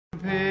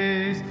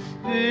peace.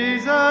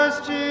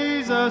 Jesus,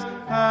 Jesus,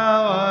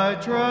 how I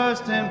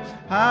trust him,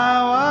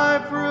 how I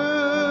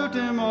proved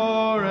him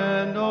o'er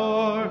and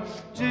o'er.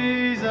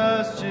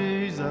 Jesus,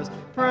 Jesus,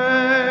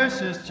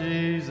 precious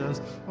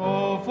Jesus,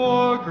 oh,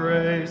 for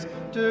grace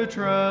to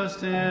trust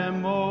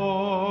him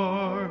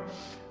more.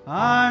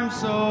 I'm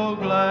so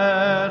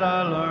glad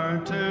I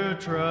learned to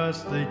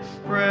trust thee,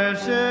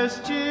 precious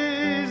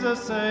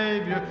Jesus,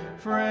 Savior,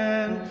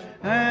 friend,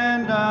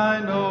 and I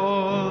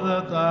know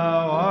that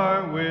thou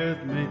art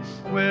with me,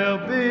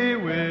 will be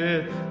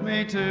with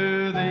me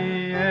to the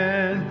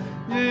end.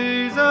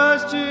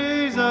 Jesus,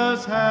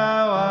 Jesus,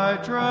 how I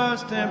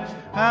trust him,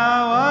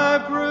 how I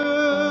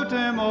proved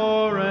him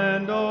o'er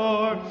and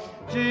o'er.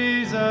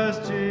 Jesus,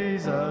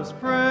 Jesus,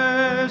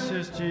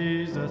 precious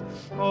Jesus,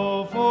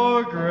 oh,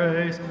 for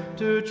grace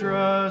to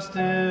trust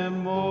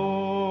him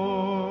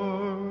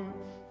more.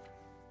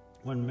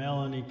 When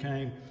Melanie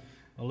came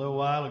a little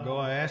while ago,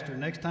 I asked her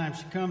next time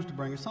she comes to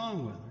bring a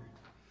song with her.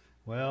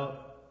 Well,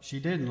 she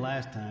didn't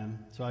last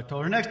time, so I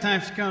told her next time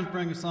she comes,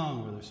 bring a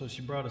song with her. So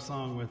she brought a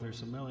song with her,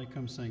 so Melanie,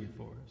 come sing it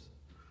for us.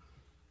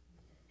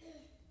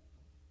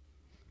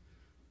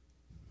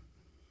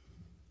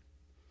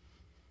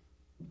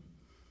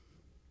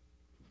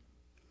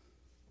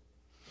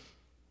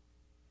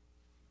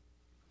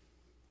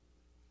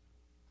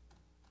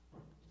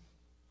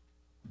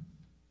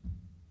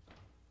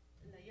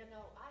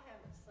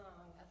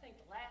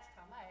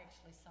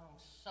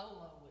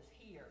 Solo was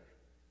here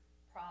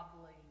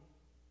probably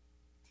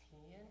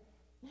 10,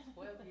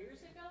 12 years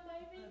ago,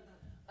 maybe.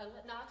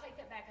 No, I'll take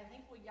that back. I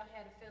think y'all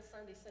had a fifth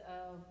Sunday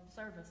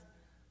service,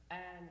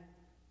 and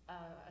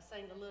I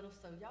sang a little.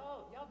 So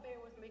y'all bear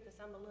with me because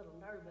I'm a little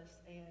nervous,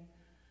 and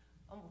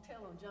I'm gonna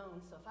tell on Joan.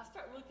 So if I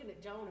start looking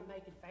at Joan and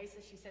making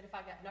faces, she said if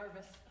I got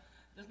nervous,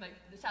 just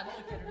try to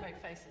look at her and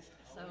make faces.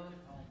 So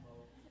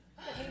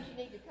that means you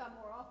need to come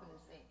more often and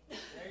sing.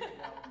 There you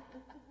go.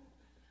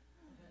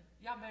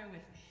 Y'all bear with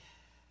me.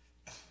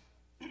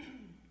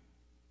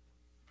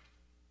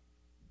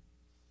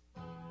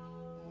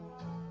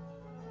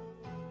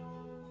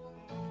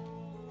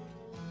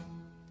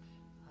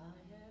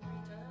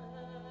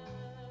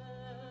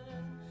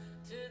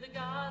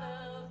 God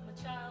of my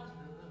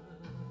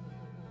childhood,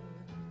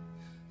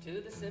 to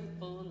the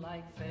simple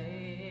like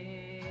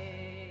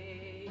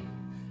faith,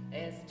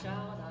 as a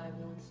child I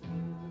once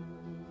knew,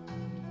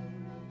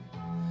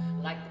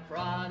 like the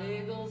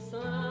prodigal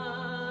son,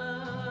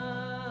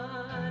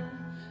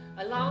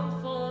 I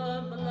longed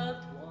for my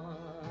loved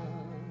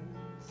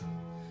ones,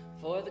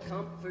 for the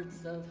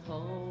comforts of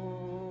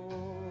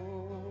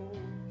home,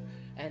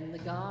 and the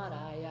God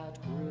I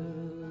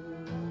outgrew.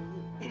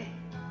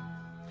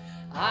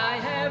 I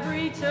have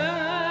returned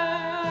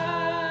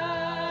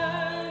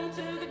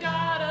to the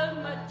God of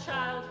my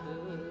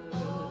childhood,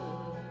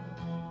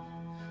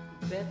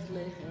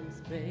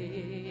 Bethlehem's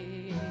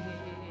babe,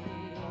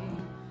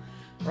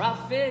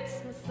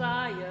 prophet's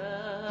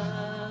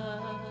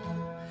Messiah.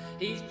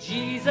 He's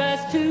Jesus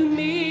to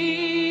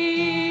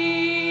me,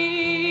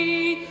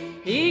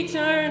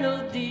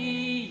 eternal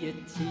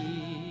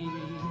deity.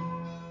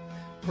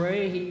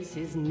 Praise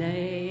his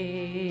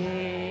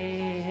name.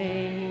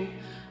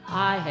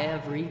 I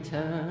have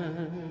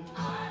returned.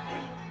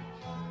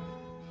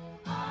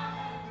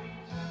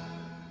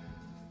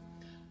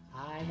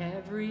 I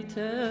have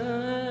returned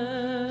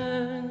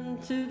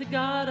to the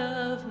God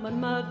of my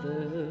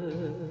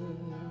mother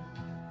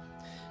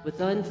with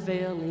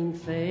unfailing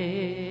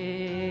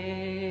faith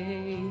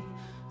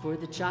for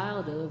the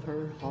child of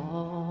her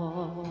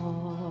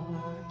heart.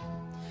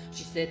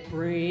 She said,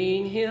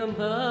 bring him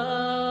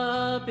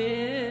up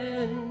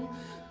in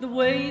the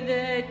way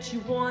that you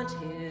want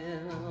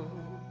him.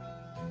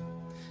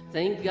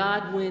 Thank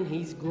God when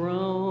he's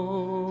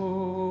grown,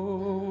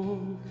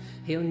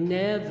 he'll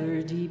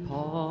never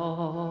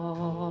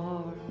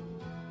depart.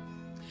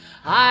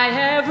 I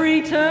have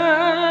returned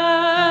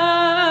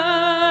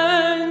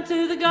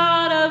to the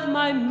God of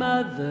my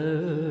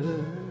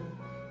mother.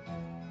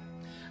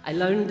 I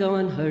learned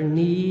on her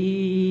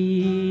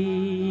knees.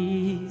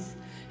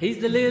 He's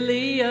the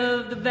lily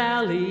of the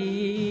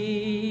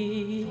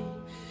valley.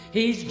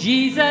 He's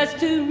Jesus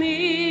to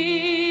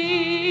me,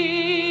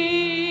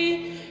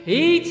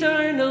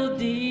 eternal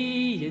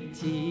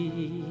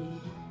deity.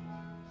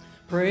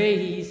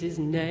 Praise his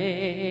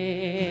name.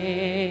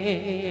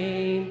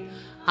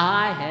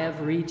 I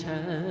have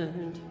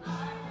returned.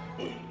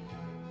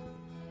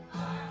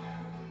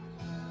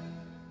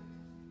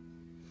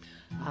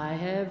 I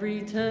have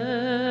returned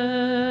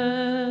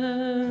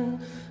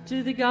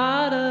to the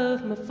God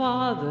of my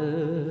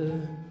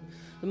father,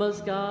 the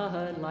most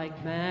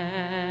God-like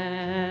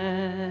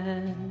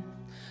man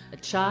a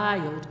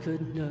child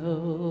could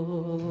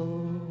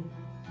know.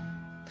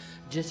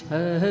 Just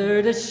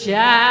heard a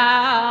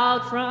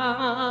shout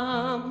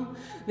from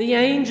the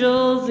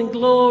angels in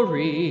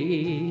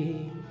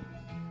glory.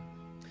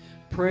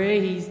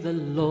 Praise the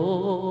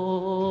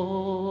Lord.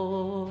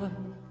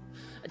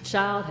 A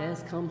child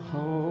has come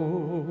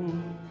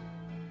home.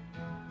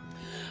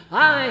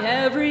 I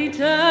have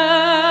returned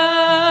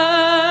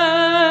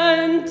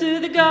to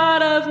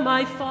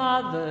my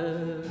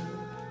Father,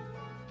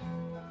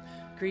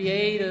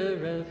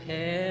 creator of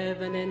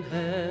heaven and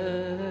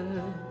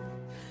earth,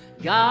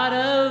 God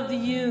of the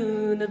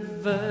universe.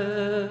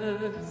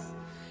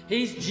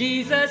 He's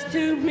Jesus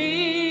to me,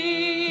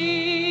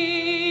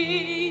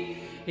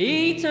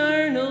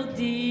 eternal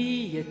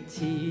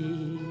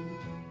deity.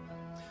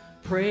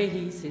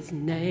 Praise his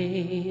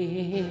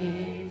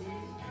name.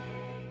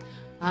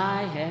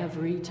 I have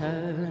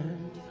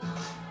returned.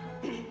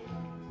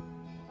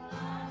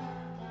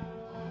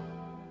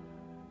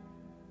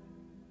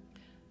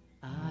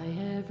 I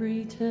have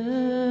returned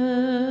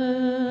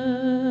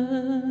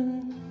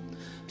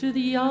to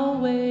the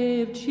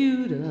Yahweh of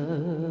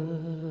Judah.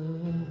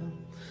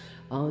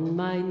 On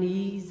my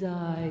knees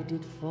I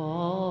did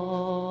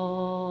fall,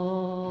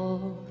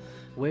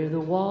 where the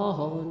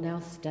wall now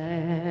stands.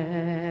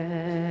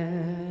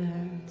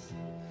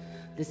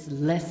 This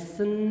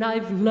lesson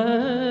I've learned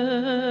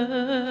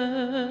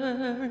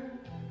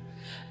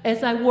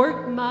as I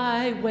work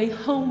my way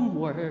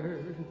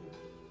homeward.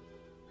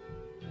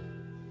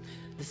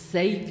 The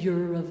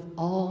Savior of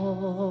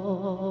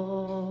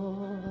all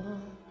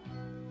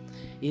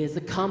is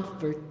a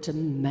comfort to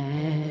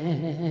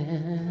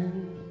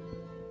man.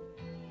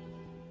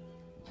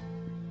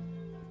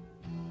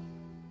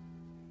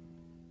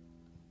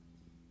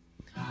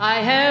 I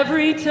have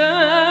returned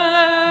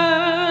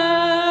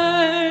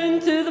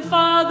to the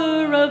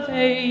father of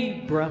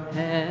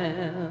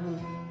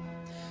Abraham,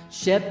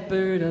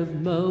 shepherd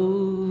of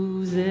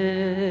Moses,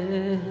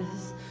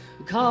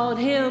 who called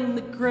him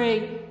the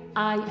great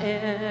I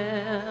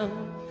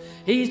am.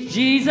 He's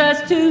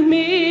Jesus to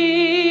me,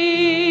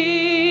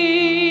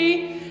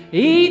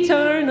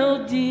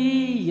 eternal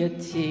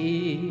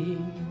deity.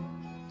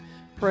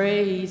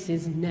 Praise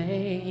his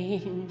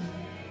name.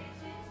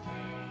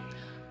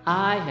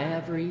 I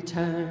have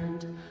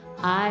returned,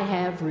 I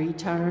have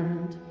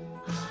returned.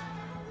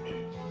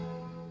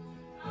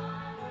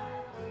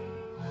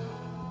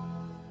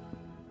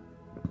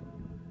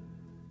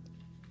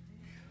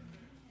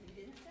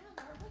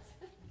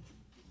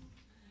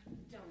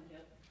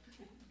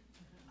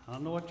 I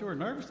don't know what you were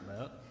nervous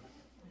about.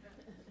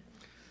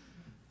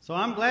 So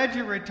I'm glad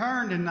you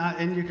returned,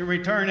 and you can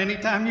return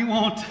anytime you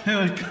want to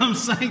and come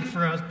sing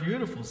for us.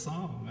 Beautiful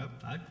song.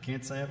 I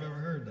can't say I've ever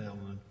heard that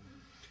one.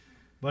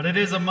 But it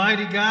is a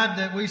mighty God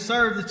that we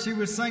serve that she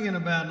was singing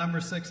about, number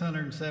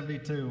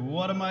 672.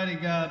 What a mighty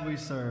God we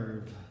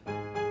serve.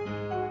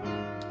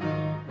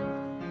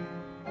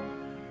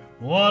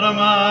 What a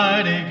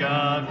mighty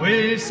God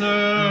we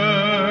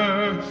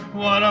serve.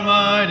 What a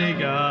mighty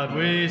God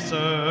we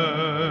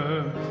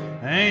serve.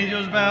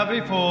 Angels bow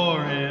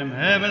before him,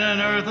 heaven and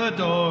earth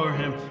adore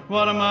him.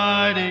 What a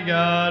mighty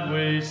God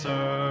we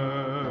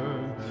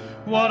serve.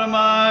 What a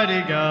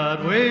mighty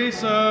God we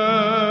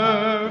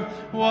serve.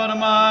 What a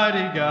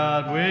mighty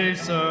God we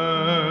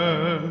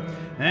serve.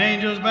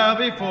 Angels bow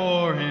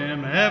before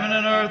him, heaven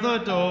and earth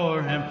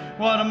adore him.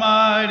 What a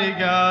mighty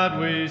God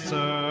we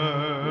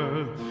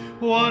serve.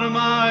 What a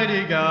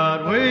mighty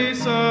God we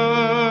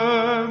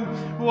serve.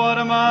 What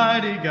a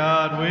mighty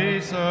God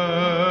we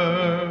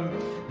serve.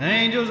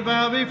 Angels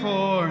bow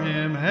before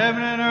him,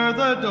 heaven and earth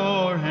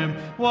adore him.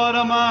 What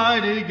a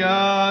mighty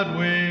God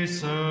we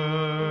serve.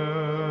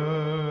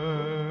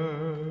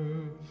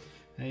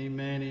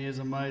 Amen. He is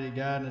a mighty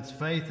God, and it's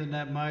faith in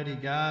that mighty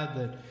God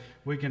that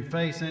we can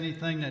face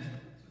anything that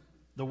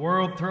the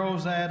world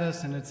throws at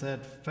us, and it's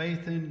that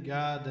faith in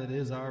God that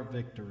is our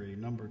victory.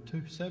 Number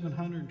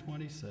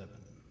 727.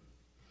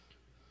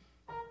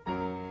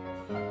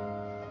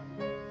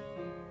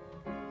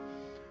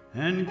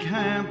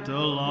 Encamped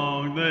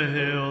along the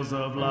hills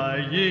of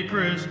light, ye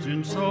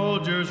Christian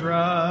soldiers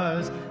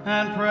rise,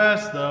 and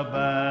press the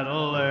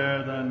battle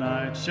ere the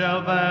night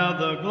shall veil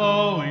the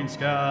glowing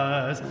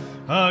skies.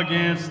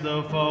 Against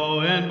the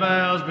foe in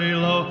vales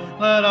below,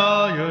 let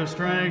all your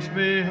strengths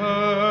be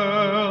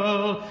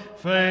hurled.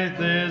 Faith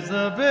is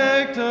the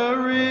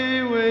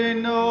victory we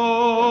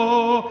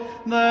know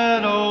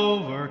that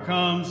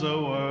overcomes the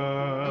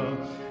world.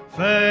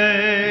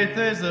 Faith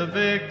is a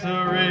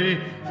victory,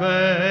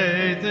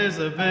 faith is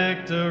a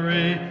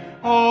victory,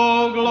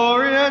 oh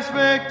glorious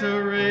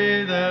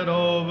victory that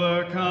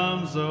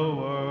overcomes the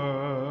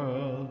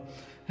world.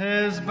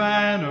 His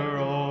banner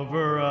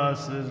over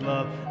us is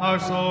love, our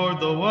sword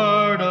the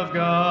word of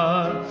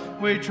God.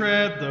 We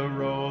tread the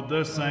road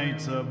the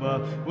saints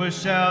above, with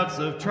shouts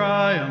of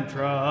triumph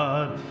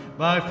trod.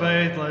 By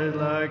faith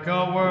like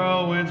a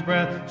whirlwind's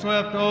breath,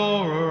 swept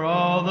over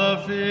all the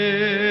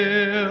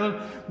field.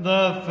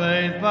 The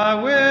faith by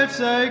which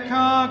they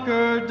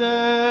conquered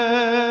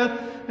death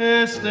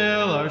is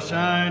still our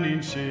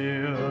shining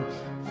shield.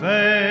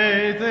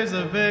 Faith is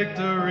a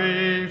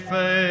victory,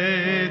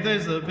 faith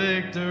is a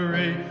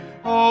victory,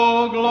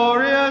 oh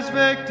glorious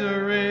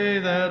victory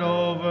that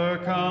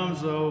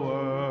overcomes the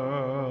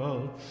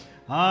world.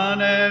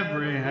 On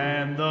every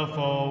hand the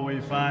foe we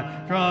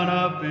find, drawn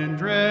up in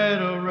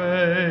dread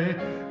array.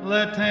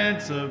 Let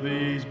tents of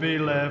ease be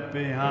left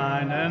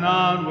behind, and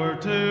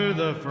onward to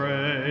the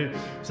fray.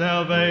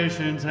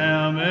 Salvation's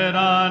helmet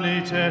on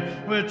each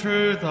head, with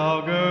truth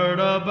all girt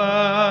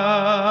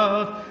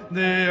about.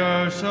 The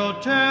earth shall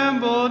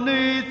tremble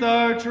neath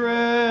our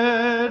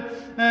tread,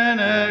 and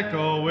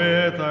echo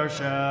with our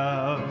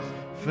shout.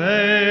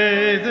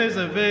 Faith is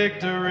a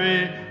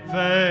victory,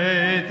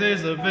 faith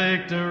is a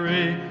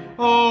victory.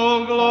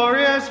 Oh,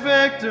 glorious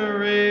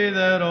victory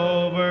that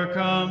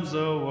overcomes the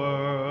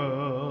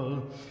world.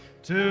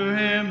 To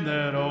him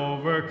that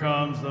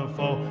overcomes the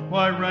foe,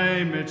 white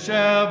raiment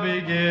shall be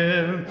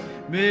given.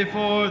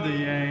 Before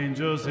the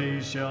angels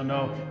he shall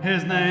know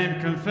his name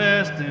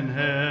confessed in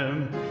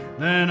heaven.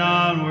 Then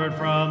onward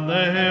from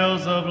the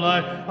hills of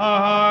light, our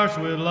hearts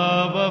with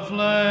love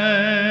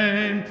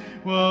aflame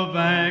will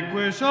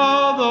vanquish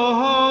all the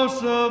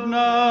hosts of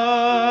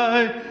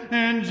night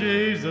in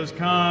Jesus'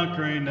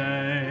 conquering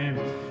name.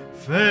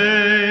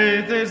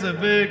 Faith is a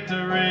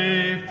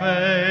victory,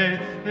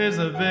 faith is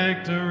a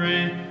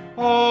victory.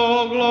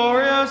 Oh,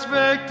 glorious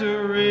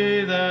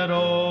victory that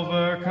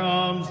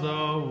overcomes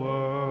the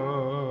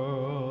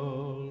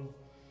world.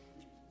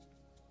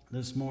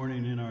 This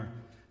morning in our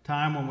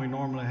time when we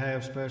normally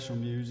have special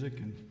music,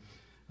 and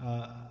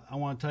I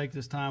want to take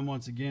this time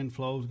once again.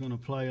 Flo's going to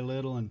play a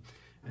little, and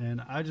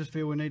I just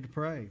feel we need to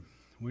pray.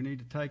 We need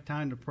to take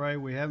time to pray.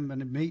 We haven't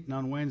been meeting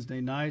on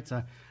Wednesday nights.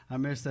 I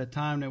miss that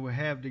time that we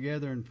have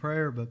together in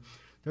prayer, but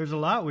there's a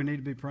lot we need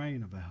to be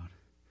praying about.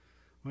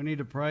 We need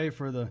to pray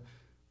for the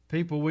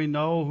people we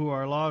know who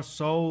are lost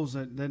souls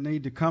that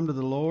need to come to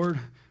the Lord.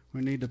 We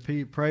need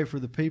to pray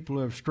for the people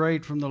who have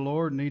strayed from the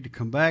Lord and need to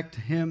come back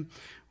to Him.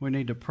 We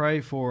need to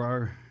pray for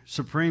our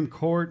Supreme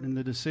Court and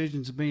the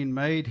decisions being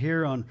made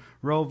here on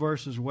Roe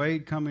versus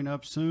Wade coming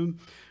up soon.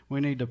 We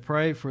need to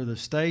pray for the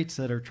states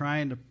that are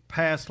trying to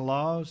pass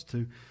laws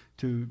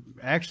to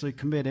actually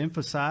commit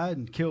infanticide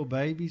and kill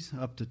babies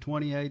up to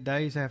 28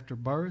 days after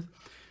birth.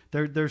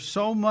 There's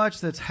so much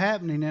that's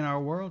happening in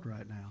our world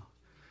right now.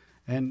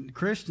 And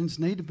Christians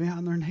need to be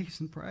on their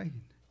knees and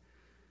praying.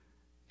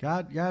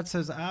 God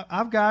says,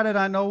 I've got it.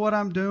 I know what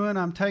I'm doing.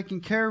 I'm taking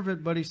care of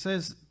it. But He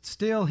says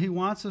still He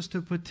wants us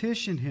to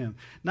petition Him.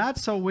 Not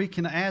so we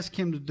can ask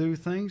Him to do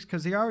things,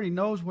 because He already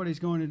knows what He's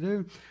going to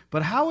do.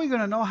 But how are we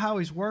going to know how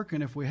He's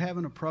working if we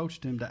haven't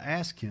approached Him to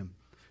ask Him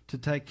to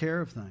take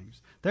care of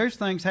things? There's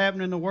things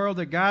happening in the world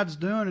that God's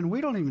doing and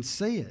we don't even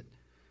see it,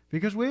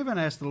 because we haven't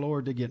asked the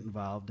Lord to get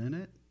involved in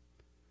it.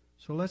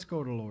 So let's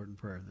go to the Lord in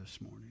prayer this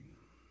morning.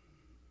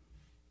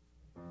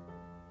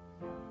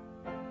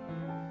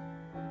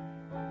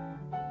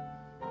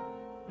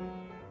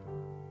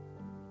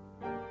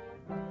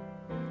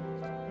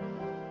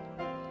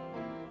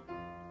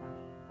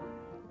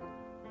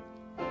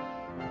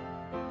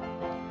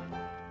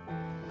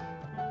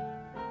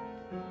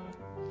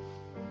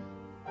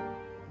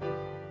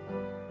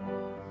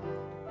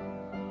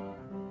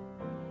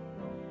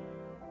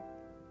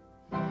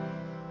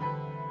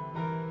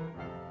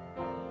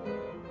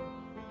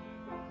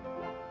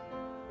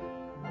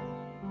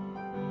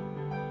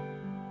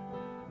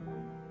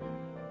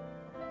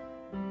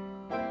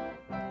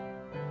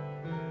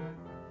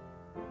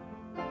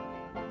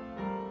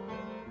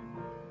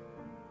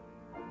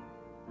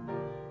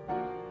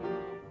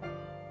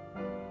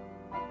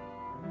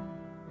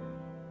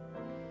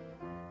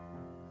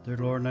 Dear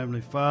Lord and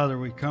Heavenly Father,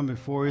 we come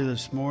before You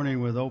this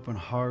morning with open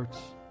hearts,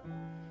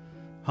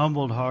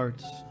 humbled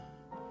hearts,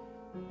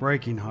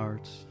 breaking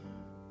hearts.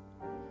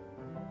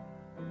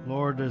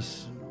 Lord,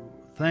 there's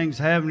things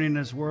happening in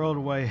this world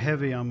weigh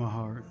heavy on my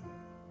heart.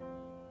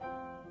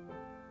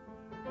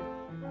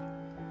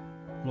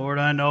 Lord,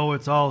 I know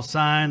it's all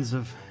signs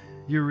of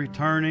You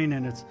returning,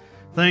 and it's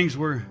things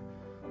we're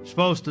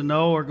supposed to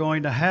know are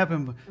going to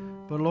happen.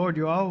 But Lord,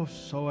 You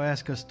also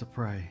ask us to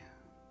pray.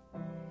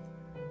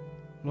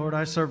 Lord,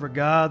 I serve a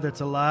God that's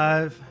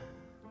alive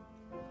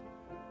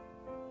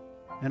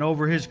and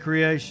over His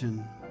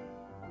creation.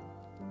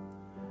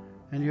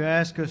 And You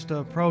ask us to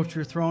approach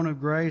Your throne of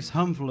grace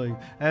humbly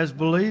as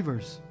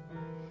believers.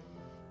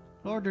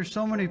 Lord, there's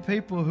so many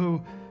people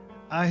who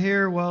I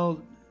hear,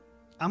 well,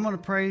 I'm going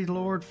to pray,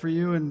 Lord, for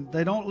You, and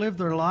they don't live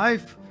their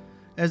life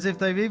as if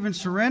they've even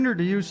surrendered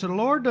to You, so the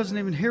Lord doesn't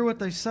even hear what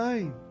they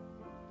say.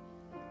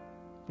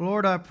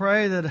 Lord, I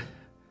pray that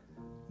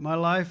my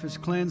life is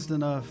cleansed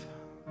enough,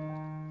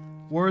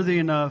 worthy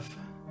enough,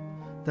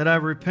 that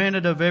I've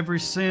repented of every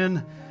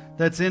sin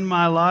that's in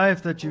my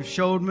life that You've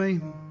showed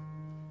me,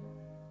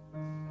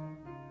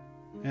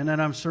 and that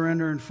I'm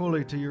surrendering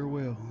fully to Your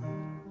will.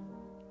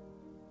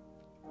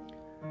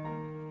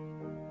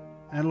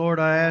 And Lord,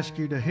 I ask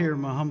You to hear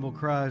my humble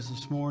cries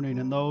this morning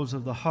and those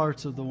of the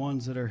hearts of the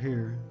ones that are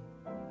here.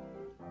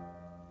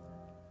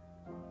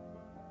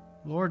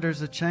 Lord,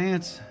 there's a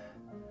chance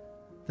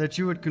that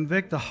You would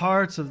convict the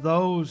hearts of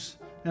those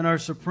in our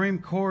Supreme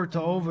Court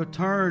to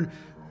overturn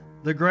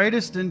the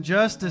greatest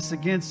injustice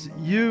against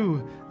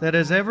You that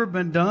has ever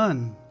been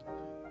done.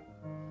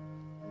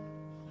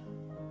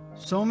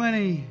 So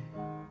many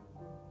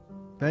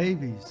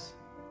babies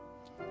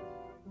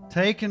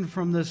taken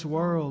from this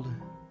world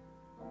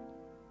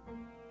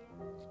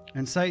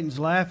And Satan's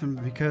laughing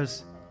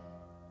because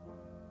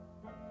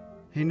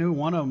he knew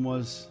one of them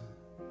was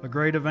a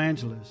great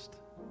evangelist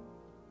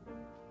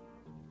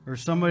or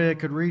somebody that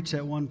could reach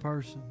that one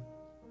person.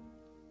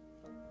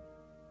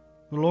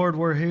 But Lord,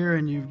 we're here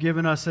and you've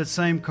given us that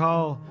same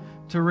call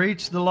to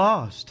reach the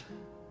lost,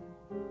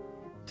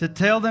 to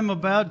tell them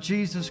about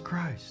Jesus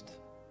Christ.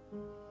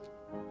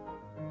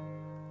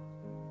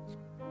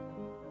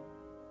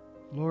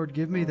 Lord,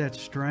 give me that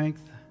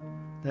strength,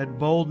 that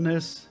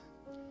boldness.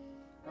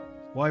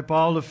 Wipe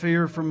all the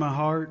fear from my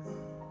heart,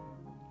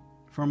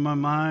 from my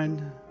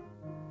mind.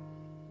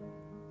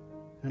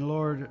 And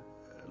Lord,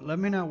 let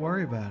me not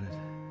worry about it.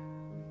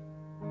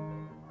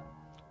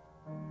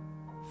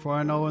 For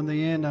I know in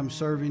the end I'm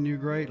serving you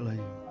greatly.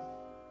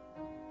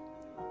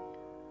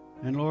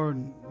 And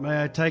Lord,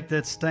 may I take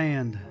that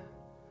stand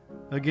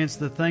against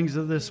the things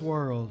of this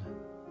world.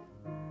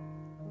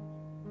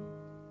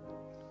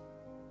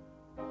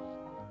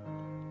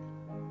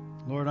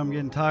 Lord, I'm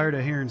getting tired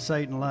of hearing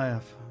Satan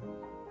laugh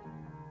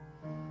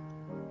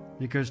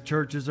because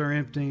churches are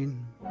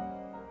emptying.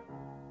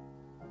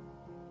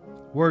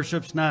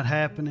 Worship's not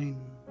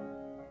happening.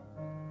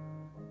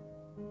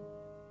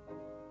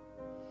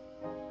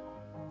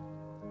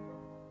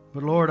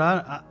 But Lord,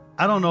 I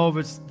don't know if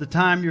it's the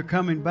time you're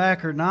coming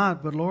back or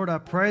not, but Lord, I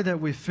pray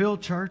that we fill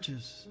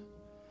churches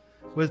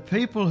with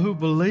people who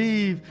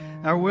believe,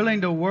 are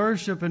willing to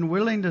worship and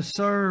willing to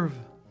serve,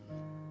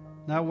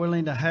 not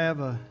willing to have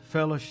a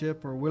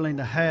fellowship or willing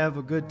to have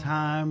a good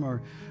time,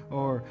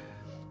 or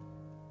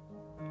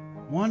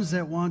ones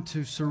that want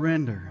to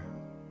surrender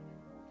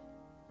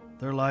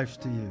their lives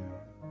to you.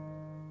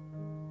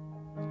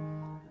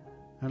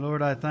 And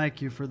Lord, I thank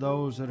you for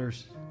those that are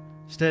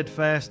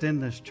steadfast in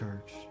this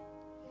church,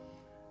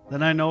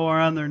 that I know are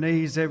on their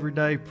knees every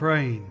day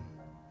praying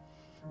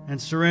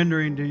and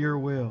surrendering to your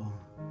will.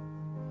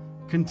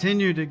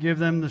 Continue to give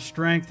them the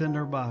strength in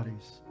their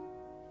bodies,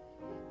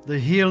 the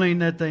healing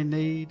that they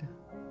need,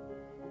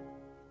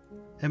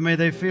 and may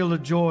they feel the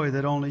joy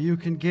that only you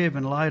can give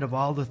in light of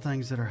all the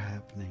things that are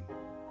happening.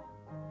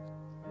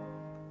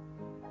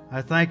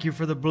 I thank you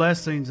for the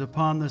blessings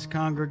upon this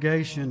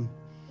congregation,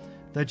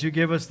 that you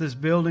give us this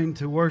building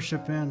to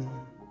worship in,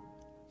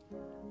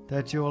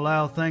 that you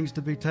allow things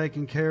to be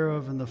taken care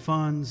of and the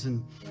funds.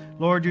 And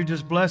Lord, you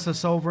just bless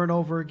us over and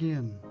over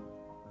again,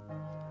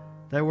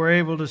 that we're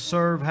able to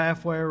serve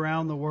halfway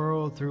around the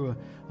world through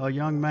a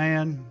young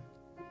man,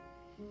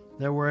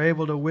 that we're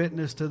able to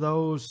witness to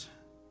those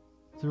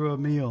through a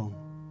meal.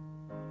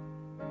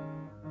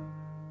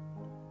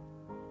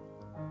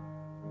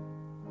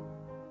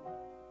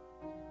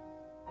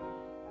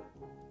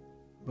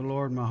 But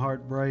Lord, my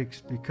heart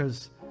breaks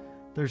because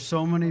there's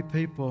so many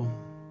people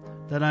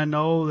that I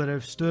know that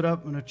have stood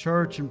up in a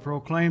church and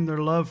proclaimed their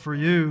love for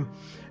you,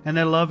 and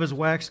that love has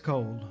waxed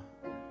cold.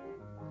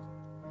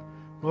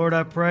 Lord,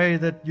 I pray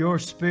that your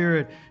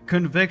Spirit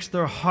convicts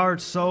their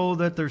hearts so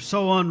that they're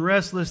so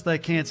unrestless they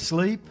can't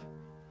sleep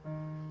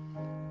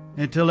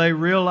until they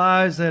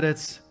realize that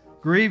it's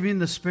grieving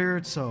the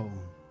Spirit's soul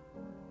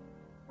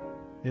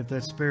if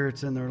that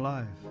Spirit's in their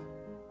life.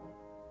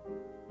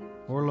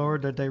 Or,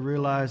 Lord, that they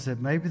realize that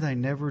maybe they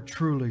never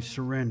truly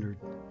surrendered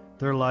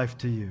their life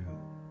to you.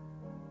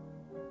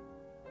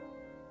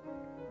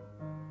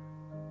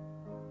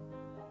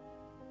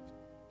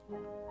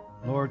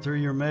 Lord, through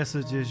your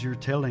messages, you're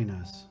telling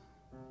us.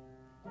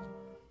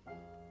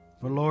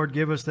 But Lord,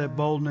 give us that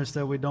boldness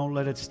that we don't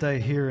let it stay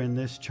here in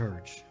this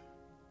church,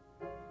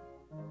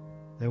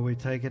 that we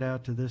take it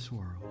out to this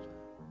world.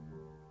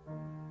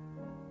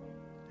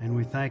 And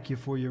we thank you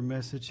for your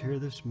message here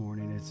this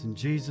morning. It's in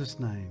Jesus'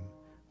 name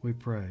we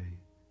pray.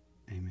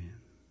 Amen.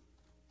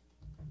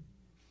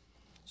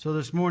 So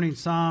this morning,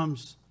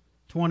 Psalms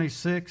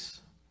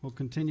 26. We'll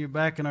continue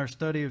back in our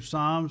study of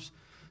Psalms.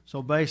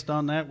 So based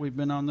on that, we've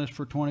been on this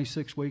for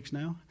 26 weeks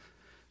now.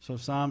 So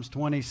Psalms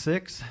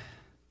 26.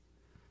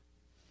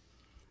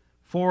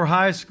 4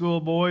 high school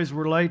boys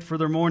were late for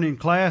their morning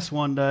class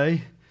one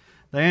day.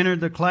 They entered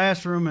the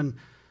classroom and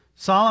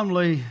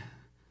solemnly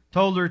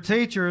told their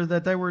teacher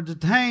that they were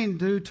detained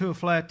due to a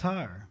flat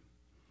tire.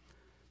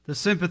 The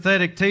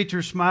sympathetic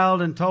teacher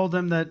smiled and told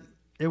them that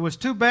it was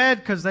too bad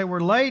because they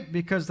were late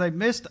because they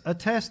missed a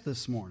test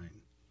this morning.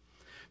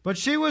 But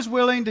she was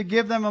willing to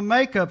give them a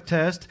makeup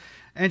test,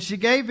 and she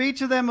gave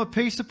each of them a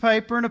piece of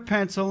paper and a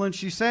pencil, and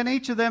she sent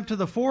each of them to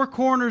the 4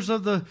 corners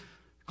of the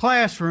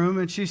classroom,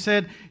 and she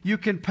said, you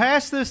can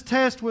pass this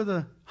test with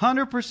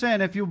 100%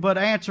 if you but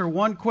answer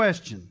one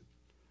question.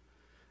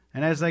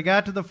 And as they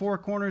got to the 4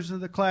 corners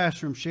of the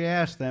classroom, she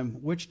asked them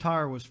which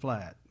tire was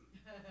flat.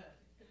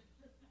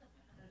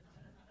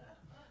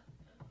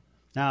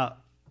 Now,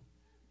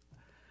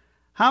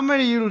 how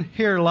many of you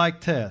here like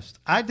tests?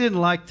 I didn't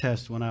like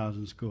tests when I was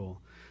in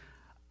school.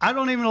 I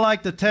don't even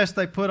like the test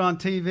they put on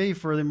TV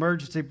for the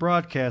emergency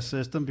broadcast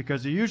system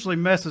because it usually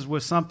messes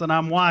with something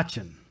I'm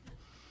watching.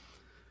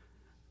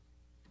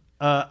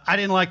 I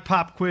didn't like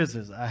pop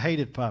quizzes. I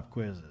hated pop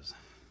quizzes.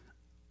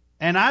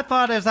 And I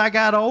thought as I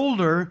got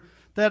older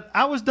that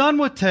I was done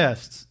with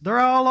tests. They're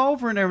all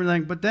over and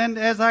everything. But then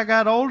as I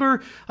got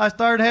older, I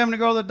started having to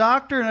go to the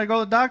doctor, and I go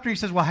to the doctor, and he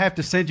says, well, I have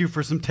to send you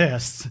for some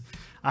tests.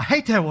 I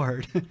hate that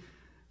word. Do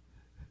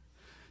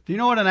you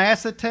know what an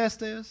acid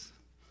test is?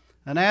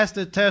 An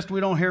acid test, we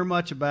don't hear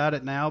much about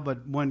it now,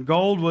 but when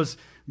gold was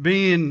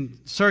being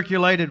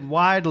circulated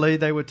widely,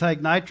 they would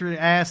take nitric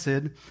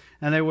acid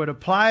and they would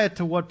apply it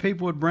to what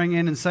people would bring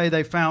in and say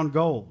they found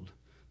gold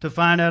to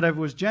find out if it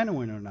was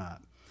genuine or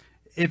not.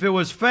 If it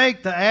was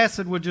fake, the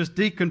acid would just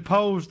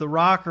decompose the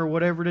rock or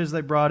whatever it is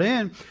they brought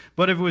in.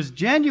 But if it was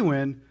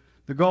genuine,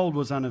 the gold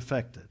was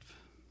unaffected.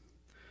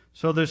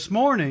 So this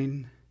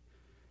morning,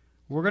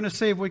 we're going to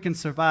see if we can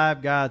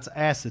survive God's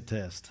acid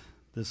test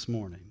this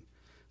morning.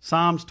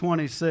 Psalms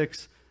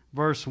 26,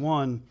 verse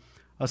 1,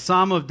 a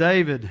psalm of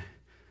David.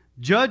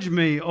 Judge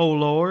me, O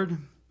Lord,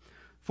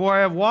 for I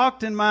have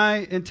walked in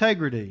my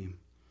integrity.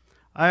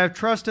 I have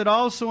trusted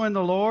also in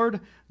the Lord,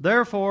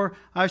 therefore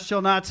I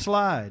shall not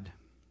slide.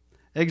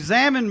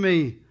 Examine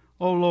me,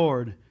 O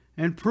Lord,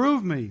 and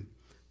prove me.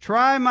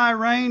 Try my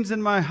reins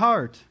and my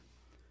heart.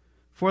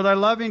 For thy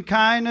loving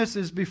kindness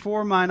is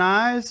before mine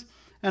eyes,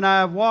 and I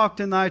have walked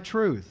in thy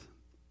truth.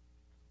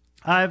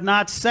 I have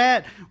not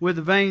sat with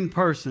vain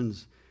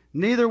persons,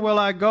 neither will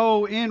I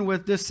go in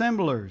with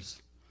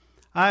dissemblers.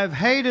 I have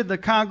hated the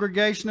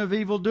congregation of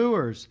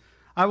evildoers.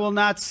 I will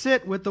not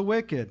sit with the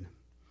wicked.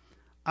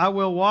 I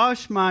will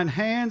wash mine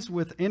hands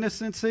with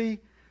innocency,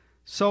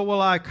 so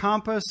will I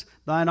compass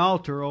thine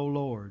altar, O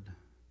Lord,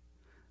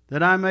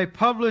 that I may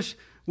publish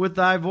with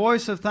thy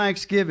voice of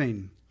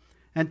thanksgiving,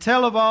 and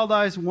tell of all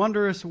thy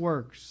wondrous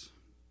works.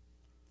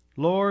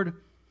 Lord,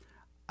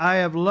 I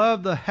have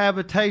loved the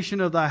habitation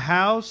of thy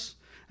house,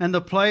 and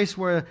the place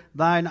where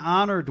thine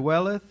honor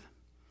dwelleth.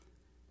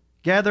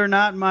 Gather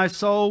not my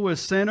soul with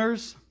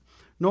sinners,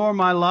 nor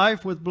my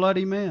life with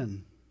bloody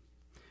men,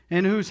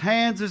 in whose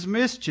hands is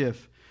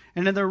mischief,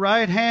 and in their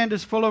right hand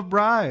is full of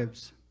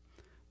bribes.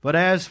 But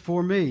as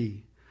for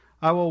me,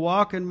 I will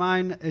walk in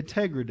mine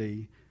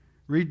integrity.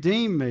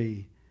 Redeem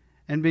me,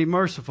 and be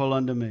merciful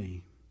unto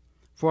me.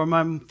 For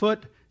my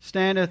foot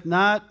standeth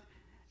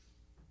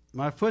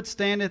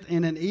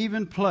in an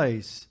even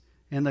place.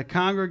 In the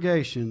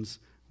congregations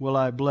will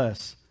I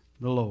bless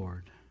the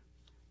Lord.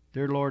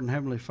 Dear Lord and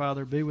Heavenly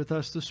Father, be with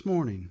us this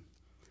morning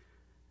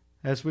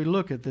as we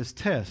look at this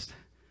test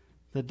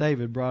that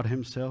David brought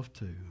himself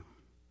to.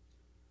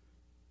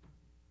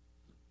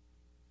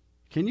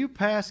 Can you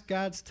pass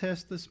God's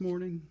test this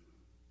morning?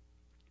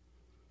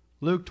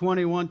 Luke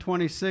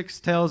 21:26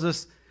 tells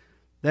us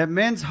that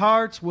men's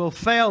hearts will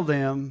fail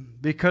them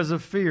because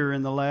of fear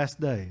in the last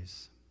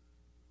days.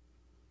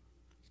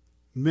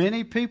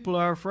 Many people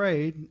are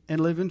afraid and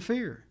live in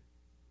fear.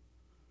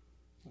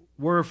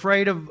 We're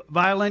afraid of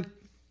violence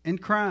and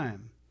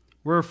crime.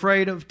 We're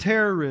afraid of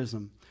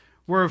terrorism.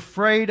 We're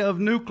afraid of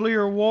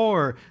nuclear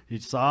war. You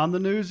saw on the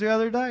news the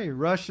other day,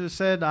 Russia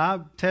said,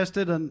 I've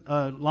tested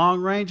a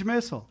long-range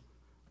missile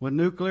with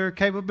nuclear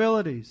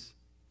capabilities.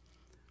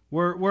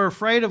 We're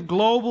afraid of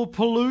global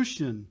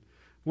pollution.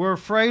 We're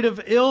afraid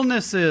of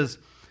illnesses.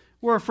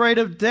 We're afraid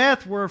of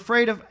death. We're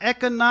afraid of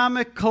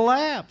economic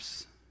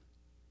collapse.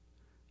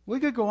 We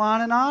could go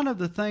on and on of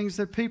the things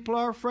that people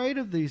are afraid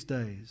of these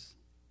days.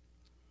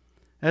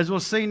 As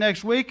we'll see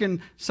next week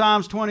in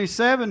Psalms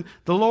 27,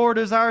 the Lord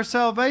is our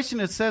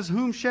salvation. It says,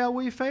 whom shall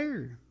we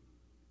fear?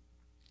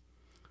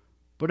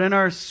 But in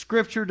our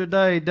scripture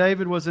today,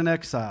 David was in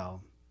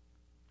exile.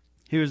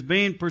 He was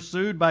being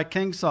pursued by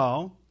King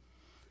Saul.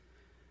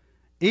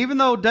 Even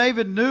though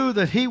David knew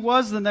that he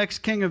was the next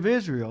king of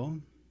Israel,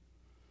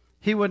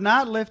 he would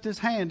not lift his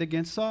hand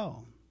against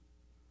Saul.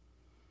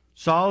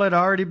 Saul had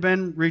already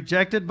been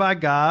rejected by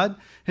God.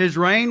 His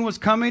reign was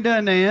coming to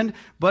an end.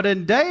 But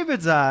in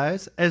David's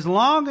eyes, as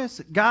long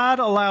as God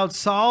allowed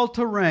Saul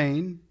to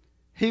reign,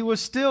 he was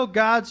still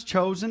God's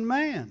chosen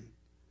man.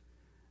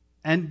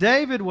 And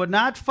David would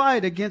not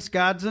fight against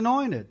God's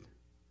anointed.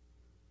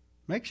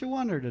 Makes you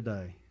wonder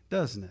today,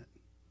 doesn't it?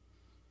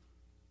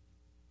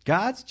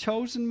 God's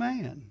chosen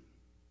man.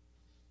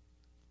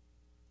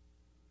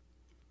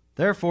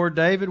 Therefore,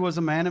 David was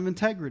a man of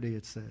integrity,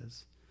 it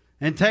says.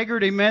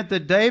 Integrity meant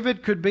that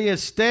David could be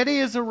as steady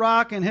as a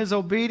rock in his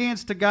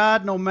obedience to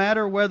God, no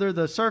matter whether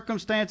the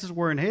circumstances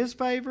were in his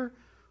favor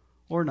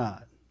or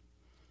not.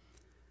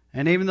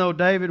 And even though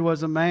David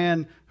was a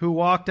man who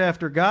walked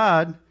after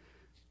God,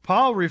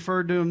 Paul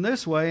referred to him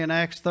this way in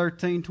Acts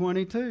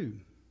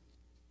 13:22.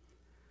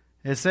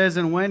 It says,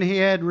 and when he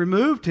had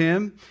removed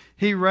him,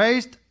 he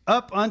raised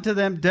up unto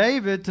them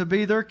David to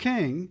be their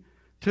king,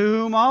 to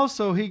whom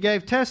also he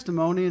gave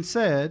testimony and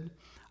said,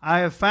 I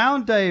have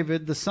found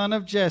David, the son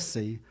of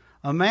Jesse,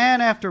 a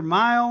man after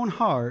my own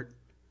heart,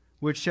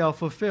 which shall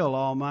fulfill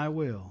all my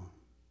will.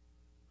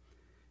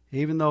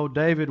 Even though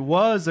David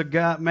was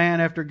a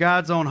man after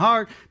God's own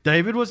heart,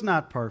 David was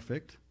not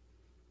perfect.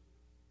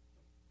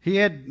 He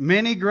had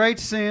many great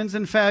sins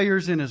and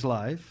failures in his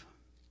life.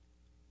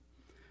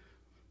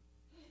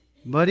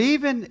 But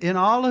even in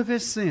all of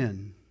his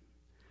sin,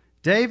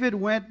 David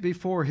went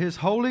before his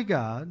holy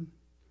God.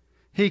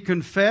 He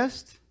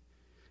confessed.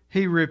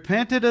 He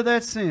repented of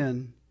that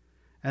sin,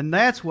 and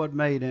that's what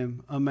made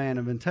him a man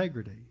of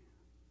integrity.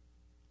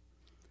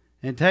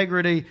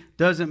 Integrity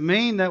doesn't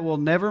mean that we'll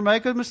never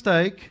make a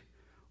mistake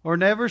or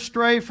never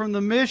stray from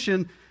the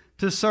mission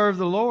to serve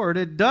the Lord.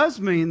 It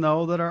does mean,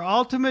 though, that our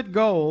ultimate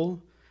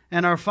goal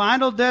and our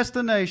final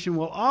destination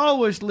will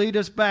always lead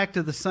us back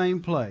to the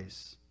same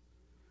place.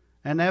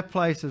 And that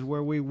place is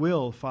where we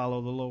will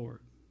follow the Lord.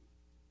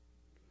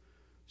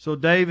 So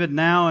David,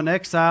 now in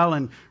exile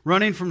and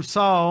running from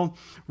Saul,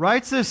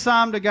 writes this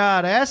psalm to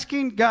God,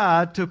 asking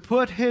God to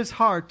put his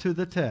heart to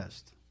the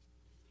test.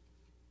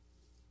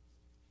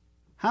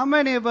 How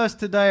many of us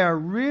today are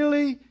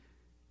really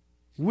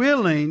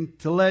willing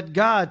to let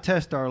God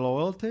test our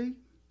loyalty,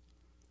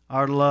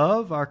 our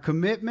love, our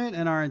commitment,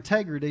 and our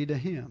integrity to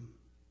Him?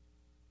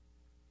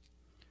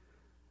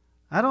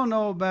 I don't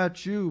know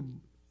about you,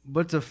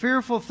 but it's a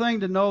fearful thing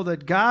to know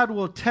that God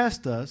will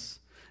test us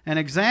and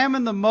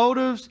examine the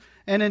motives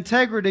and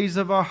integrities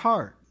of our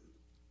heart.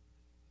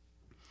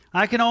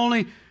 I can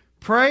only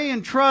pray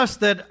and trust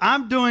that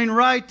I'm doing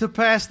right to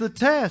pass the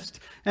test.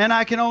 And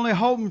I can only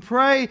hope and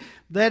pray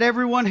that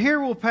everyone here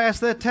will pass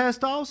that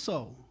test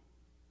also.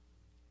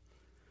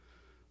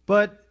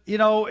 But, you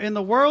know, in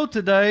the world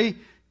today,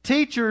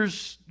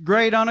 teachers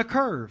grade on a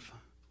curve.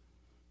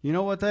 You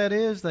know what that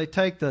is? They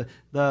take the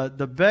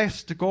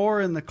best score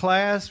in the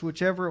class,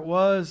 whichever it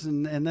was,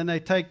 and then they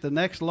take the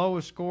next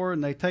lowest score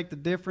and they take the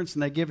difference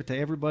and they give it to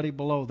everybody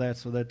below that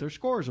so that their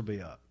scores will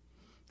be up.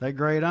 They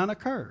grade on a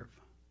curve.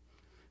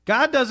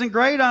 God doesn't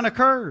grade on a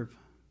curve.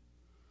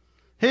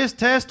 His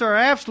tests are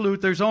absolute.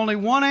 There's only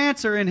one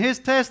answer in His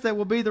test that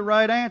will be the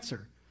right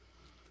answer.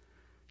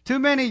 Too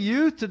many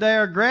youth today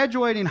are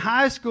graduating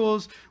high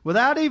schools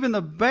without even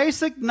the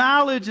basic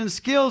knowledge and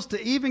skills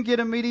to even get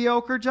a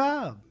mediocre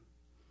job.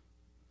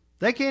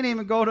 They can't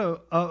even go to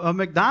a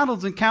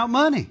McDonald's and count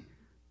money.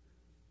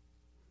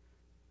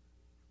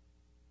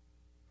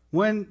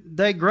 When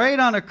they grade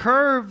on a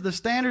curve, the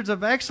standards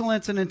of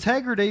excellence and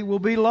integrity will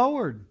be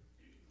lowered.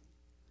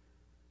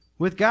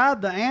 With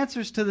God, the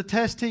answers to the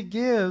test He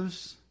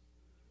gives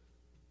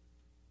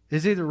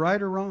is either right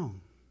or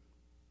wrong.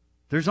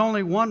 There's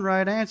only one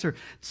right answer.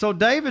 So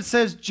David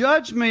says,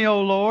 "Judge me,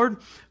 O Lord,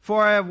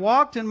 for I have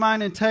walked in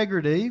mine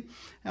integrity.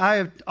 I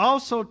have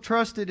also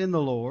trusted in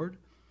the Lord.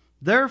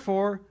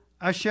 Therefore,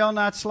 I shall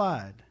not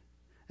slide.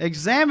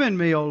 Examine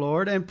me, O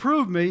Lord, and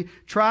prove me.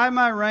 Try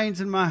my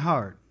reins and my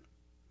heart."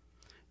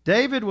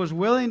 David was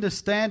willing to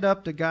stand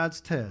up to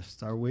God's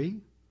test. Are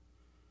we?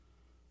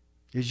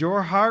 Is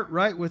your heart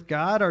right with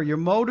God? Are your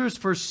motives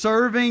for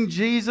serving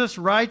Jesus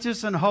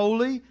righteous and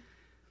holy?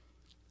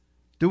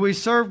 Do we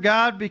serve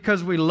God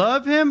because we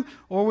love Him,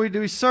 or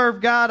do we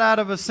serve God out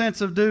of a sense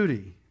of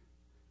duty?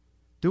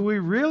 Do we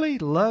really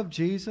love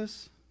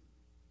Jesus?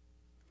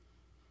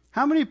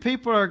 How many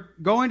people are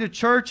going to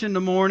church in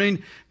the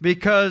morning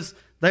because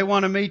they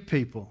want to meet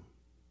people?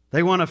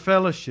 They want to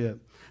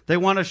fellowship. They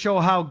want to show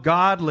how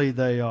godly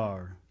they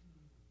are.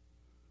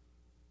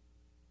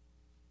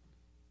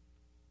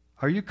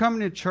 Are you coming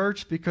to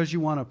church because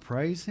you want to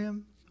praise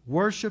Him,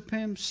 worship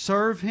Him,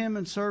 serve Him,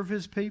 and serve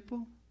His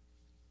people?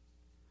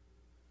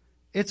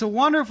 It's a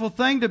wonderful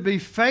thing to be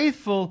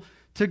faithful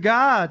to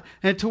God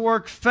and to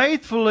work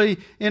faithfully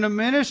in a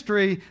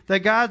ministry that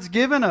God's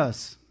given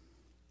us.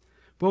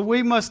 But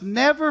we must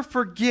never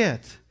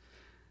forget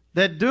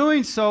that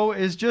doing so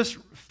is just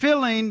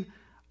filling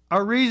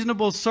a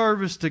reasonable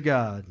service to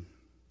God.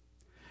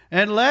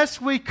 Unless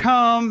we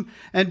come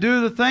and do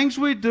the things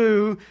we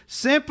do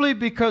simply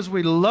because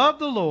we love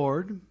the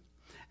Lord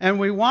and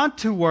we want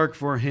to work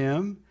for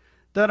Him,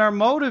 that our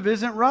motive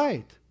isn't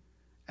right.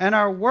 And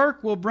our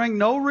work will bring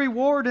no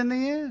reward in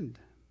the end.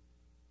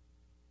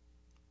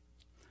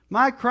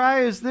 My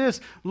cry is this: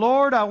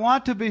 Lord, I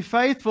want to be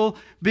faithful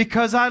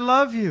because I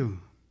love You.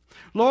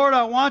 Lord,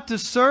 I want to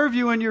serve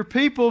You and Your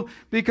people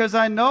because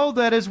I know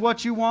that is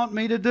what You want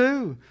me to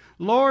do.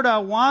 Lord,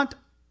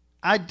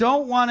 I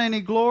don't want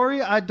any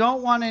glory. I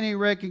don't want any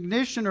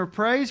recognition or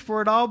praise,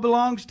 for it all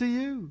belongs to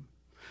You.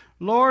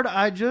 Lord,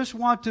 I just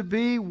want to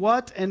be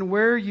what and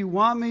where You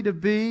want me to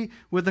be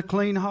with a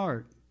clean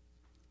heart.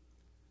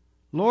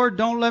 Lord,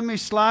 don't let me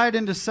slide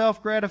into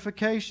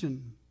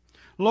self-gratification.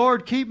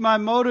 Lord, keep my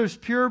motives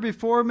pure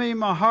before me,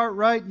 my heart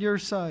right in Your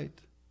sight.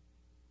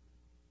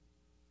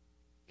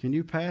 Can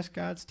you pass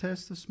God's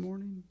test this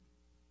morning?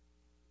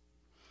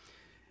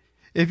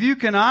 If you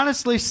can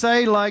honestly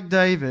say, like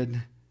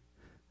David,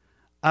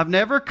 I've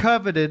never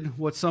coveted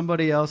what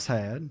somebody else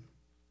had.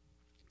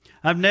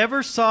 I've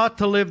never sought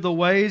to live the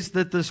ways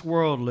that this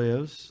world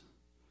lives.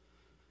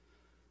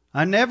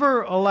 I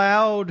never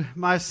allowed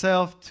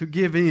myself to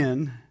give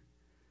in.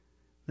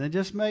 Then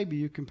just maybe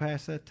you can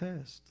pass that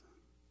test.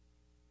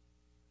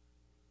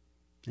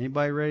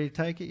 Anybody ready to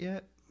take it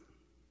yet?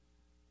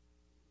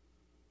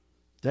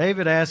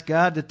 David asked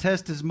God to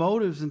test his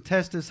motives and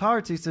test his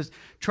hearts. He says,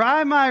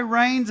 "Try my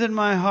reins and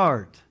my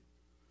heart."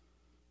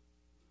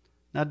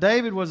 Now,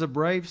 David was a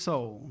brave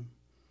soul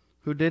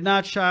who did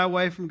not shy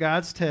away from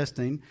God's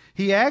testing.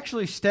 He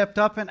actually stepped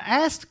up and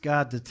asked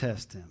God to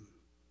test him.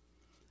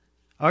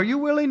 Are you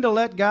willing to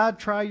let God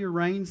try your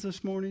reins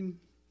this morning?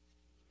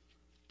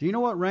 Do you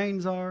know what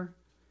reins are?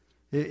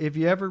 If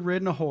you ever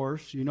ridden a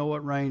horse, you know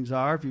what reins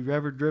are. If you've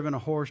ever driven a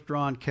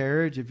horse-drawn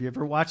carriage, if you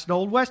ever watched an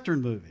old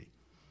Western movie,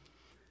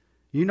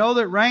 you know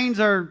that reins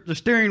are the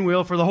steering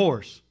wheel for the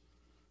horse.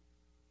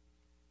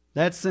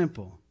 That's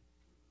simple.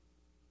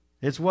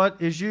 It's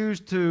what is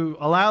used to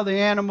allow the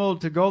animal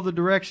to go the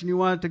direction you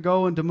want it to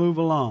go and to move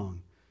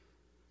along.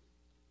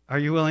 Are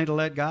you willing to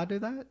let God do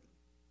that?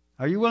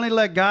 Are you willing to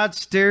let God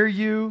steer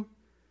you?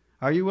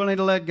 Are you willing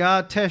to let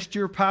God test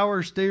your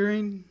power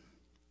steering?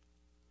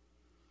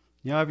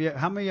 You know,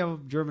 how many of you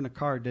have driven a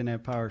car that didn't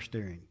have power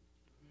steering?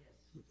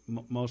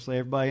 Yes. Mostly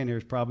everybody in here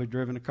has probably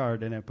driven a car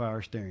that didn't have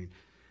power steering.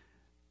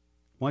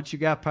 Once you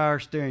got power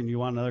steering, you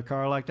want another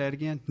car like that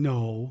again?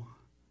 No.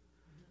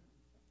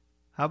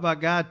 How about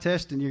God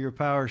testing your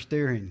power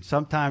steering?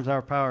 Sometimes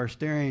our power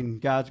steering,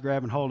 God's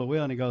grabbing hold of the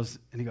wheel and he goes,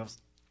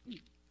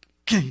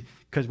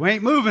 because we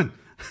ain't moving.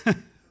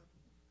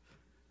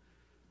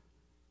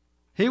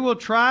 He will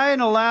try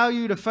and allow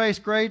you to face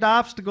great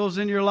obstacles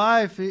in your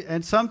life,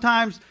 and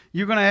sometimes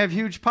you're going to have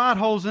huge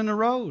potholes in the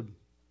road.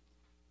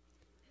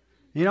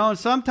 You know, and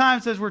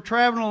sometimes as we're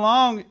traveling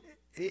along,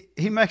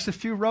 he makes a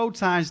few road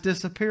signs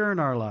disappear in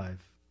our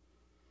life.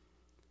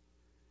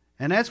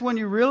 And that's when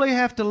you really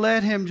have to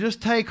let him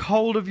just take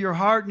hold of your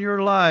heart and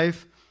your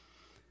life.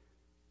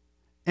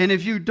 And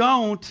if you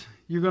don't,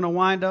 you're going to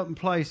wind up in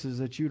places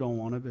that you don't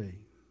want to be.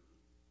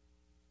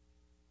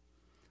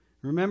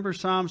 Remember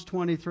Psalms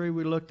 23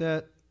 we looked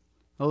at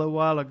a little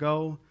while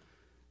ago?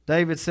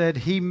 David said,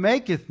 He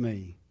maketh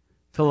me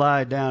to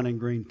lie down in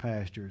green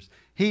pastures.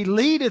 He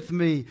leadeth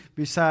me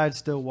beside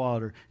still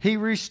water. He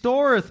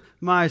restoreth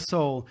my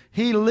soul.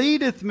 He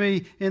leadeth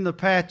me in the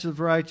paths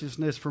of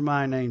righteousness for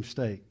my name's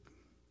sake.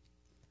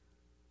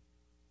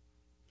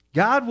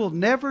 God will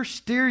never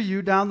steer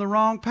you down the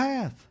wrong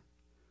path.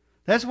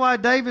 That's why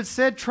David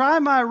said, try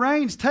my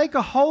reins, take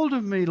a hold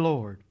of me,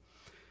 Lord.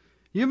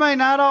 You may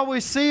not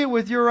always see it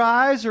with your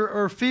eyes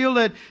or feel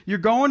that you're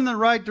going in the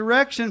right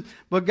direction,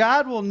 but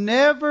God will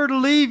never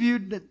leave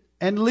you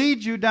and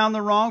lead you down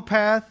the wrong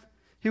path.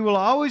 He will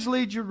always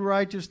lead you to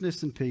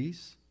righteousness and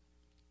peace.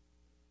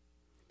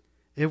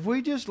 If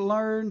we just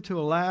learn to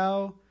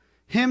allow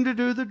Him to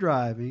do the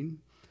driving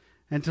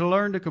and to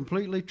learn to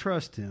completely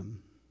trust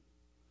Him,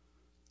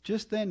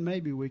 just then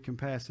maybe we can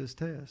pass this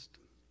test.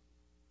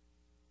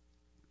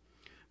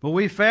 But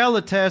we fail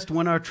the test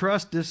when our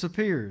trust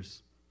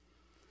disappears.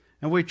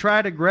 And we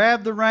try to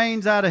grab the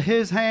reins out of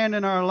His hand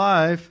in our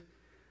life,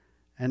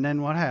 and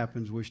then what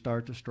happens? We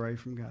start to stray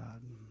from God.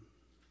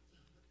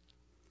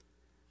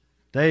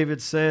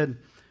 David said,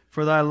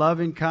 For thy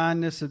loving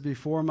kindness is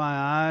before my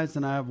eyes,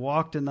 and I have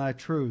walked in thy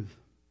truth.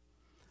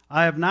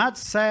 I have not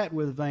sat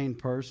with vain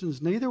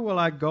persons, neither will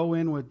I go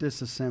in with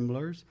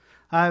dissemblers.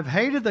 I have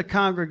hated the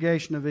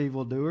congregation of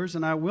evildoers,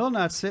 and I will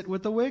not sit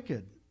with the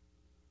wicked.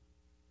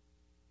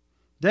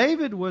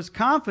 David was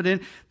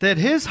confident that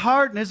his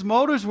heart and his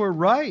motives were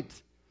right.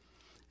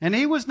 And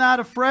he was not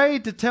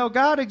afraid to tell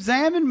God,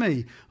 examine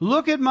me.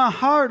 Look at my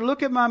heart.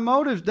 Look at my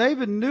motives.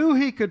 David knew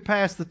he could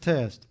pass the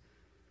test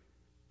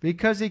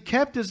because he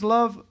kept his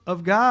love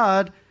of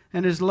God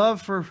and his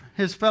love for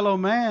his fellow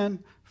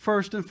man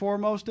first and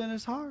foremost in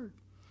his heart.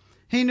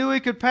 He knew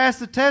he could pass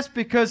the test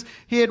because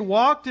he had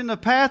walked in the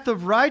path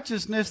of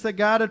righteousness that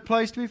God had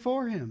placed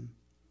before him.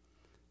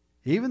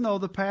 Even though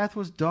the path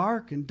was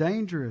dark and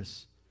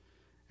dangerous,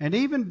 and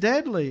even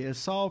deadly as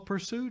Saul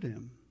pursued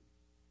him.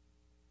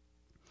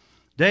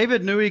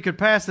 David knew he could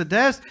pass the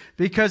test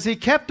because he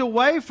kept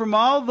away from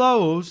all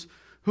those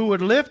who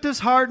would lift his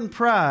heart in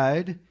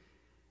pride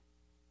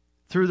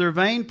through their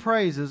vain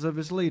praises of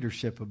his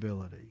leadership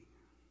ability.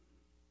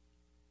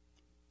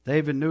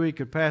 David knew he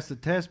could pass the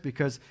test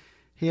because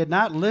he had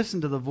not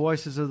listened to the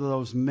voices of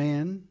those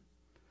men,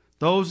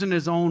 those in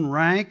his own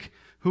rank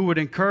who would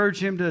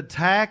encourage him to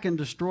attack and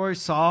destroy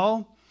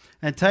Saul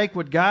and take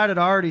what God had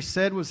already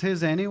said was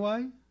his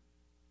anyway.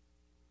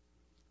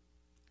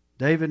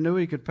 David knew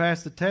he could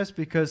pass the test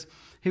because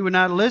he would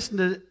not listen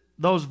to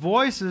those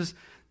voices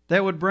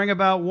that would bring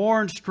about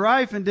war and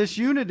strife and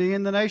disunity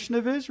in the nation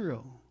of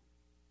Israel.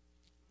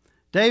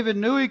 David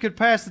knew he could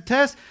pass the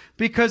test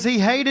because he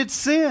hated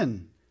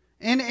sin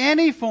in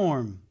any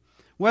form,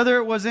 whether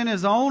it was in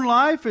his own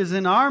life, as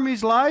in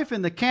army's life,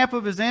 in the camp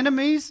of his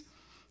enemies.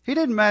 He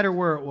didn't matter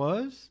where it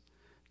was.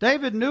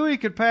 David knew he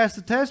could pass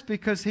the test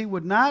because he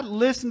would not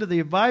listen to the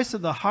advice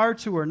of the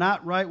hearts who were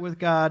not right with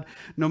God,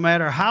 no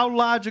matter how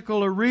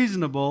logical or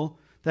reasonable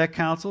that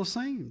counsel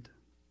seemed.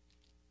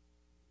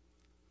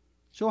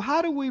 So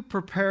how do we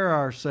prepare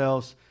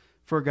ourselves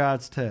for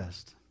God's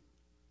test?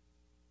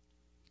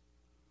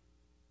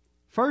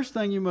 First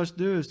thing you must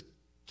do is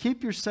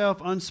keep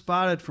yourself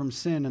unspotted from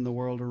sin in the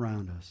world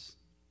around us.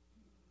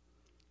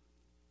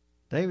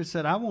 David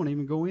said, I won't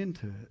even go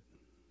into it.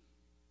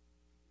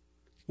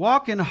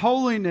 Walk in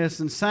holiness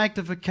and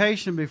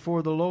sanctification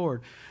before the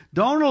Lord.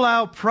 Don't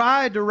allow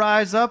pride to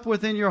rise up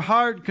within your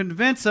heart and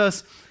convince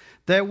us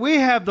that we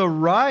have the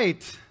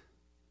right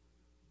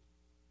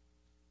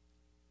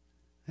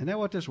Isn't that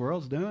what this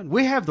world's doing?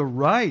 We have the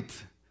right.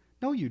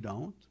 No, you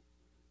don't.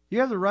 You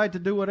have the right to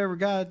do whatever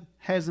God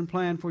has in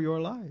plan for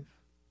your life.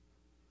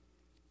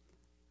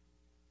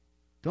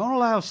 Don't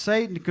allow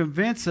Satan to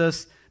convince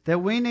us that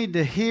we need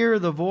to hear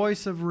the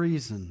voice of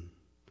reason.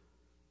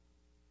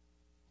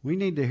 We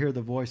need to hear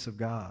the voice of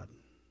God.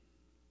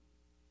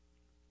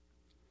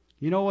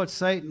 You know what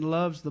Satan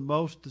loves the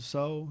most to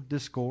sow?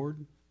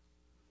 Discord.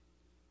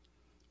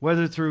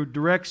 Whether through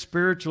direct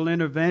spiritual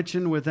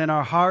intervention within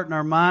our heart and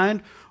our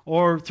mind,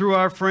 or through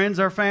our friends,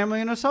 our family,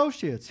 and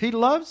associates. He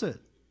loves it.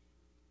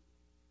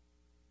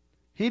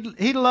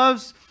 He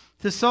loves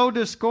to sow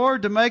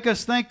discord, to make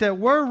us think that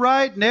we're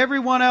right and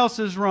everyone else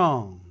is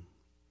wrong.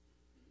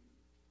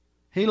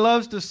 He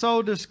loves to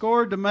sow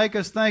discord to make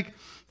us think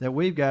that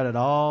we've got it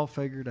all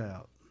figured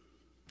out.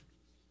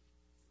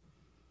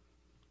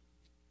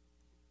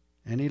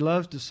 And he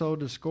loves to sow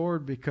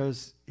discord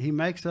because he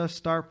makes us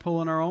start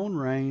pulling our own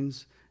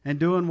reins and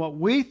doing what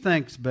we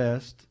think's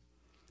best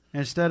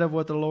instead of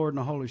what the Lord and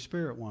the Holy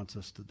Spirit wants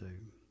us to do.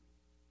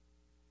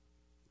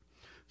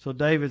 So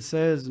David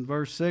says in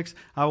verse 6,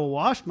 I will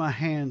wash my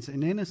hands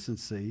in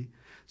innocency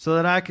so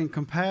that I can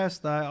compass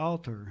thy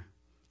altar,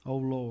 O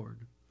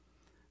Lord,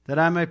 that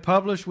I may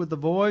publish with the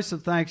voice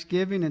of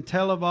thanksgiving and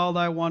tell of all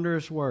thy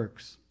wondrous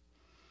works.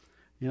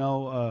 You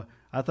know,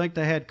 I think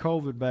they had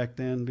COVID back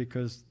then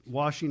because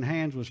washing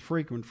hands was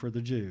frequent for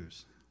the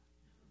Jews.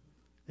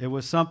 It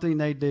was something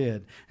they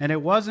did. And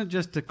it wasn't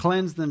just to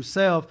cleanse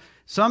themselves.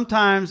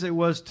 Sometimes it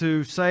was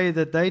to say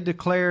that they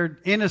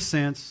declared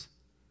innocence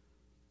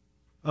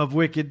of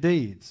wicked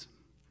deeds.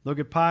 Look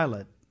at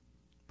Pilate.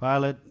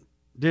 Pilate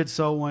did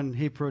so when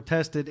he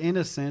protested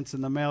innocence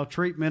in the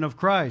maltreatment of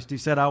Christ. He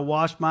said, I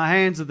wash my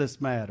hands of this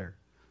matter.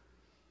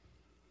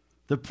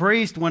 The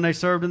priests, when they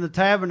served in the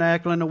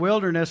tabernacle in the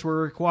wilderness,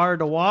 were required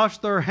to wash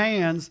their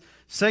hands,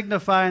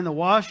 signifying the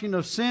washing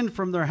of sin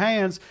from their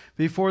hands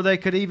before they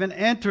could even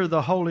enter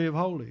the Holy of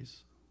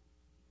Holies.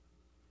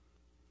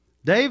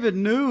 David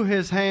knew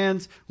his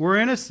hands were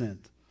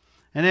innocent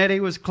and that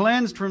he was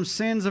cleansed from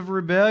sins of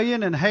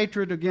rebellion and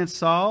hatred against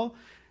Saul.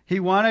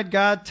 He wanted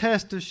God's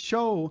test to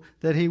show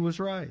that he was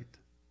right.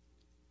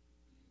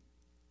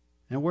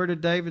 And where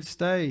did David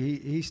stay?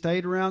 He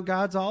stayed around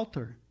God's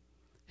altar.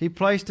 He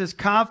placed his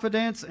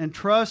confidence and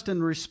trust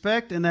and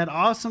respect in that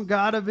awesome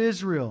God of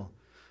Israel,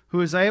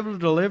 who is able to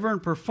deliver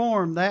and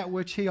perform that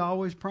which he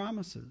always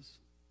promises.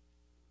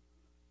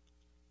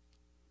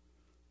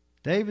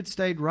 David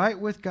stayed right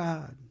with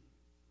God.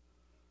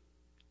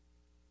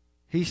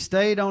 He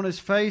stayed on his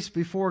face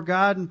before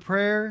God in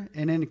prayer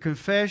and in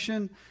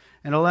confession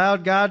and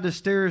allowed God to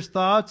steer his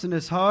thoughts and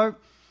his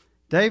heart.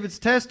 David's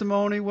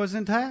testimony was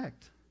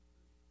intact.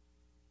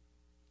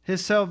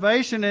 His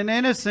salvation and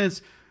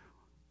innocence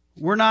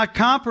were not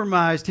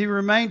compromised. He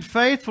remained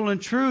faithful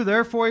and true.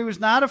 Therefore, he was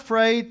not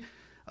afraid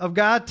of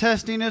God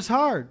testing his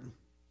heart.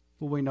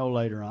 Well, we know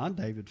later on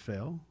David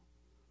fell.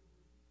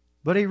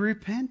 But he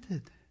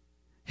repented.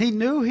 He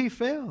knew he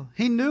fell.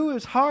 He knew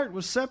his heart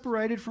was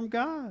separated from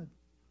God.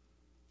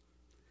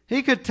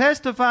 He could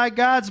testify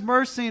God's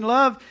mercy and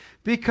love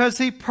because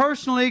he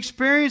personally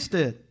experienced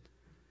it.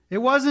 It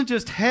wasn't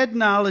just head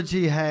knowledge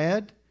he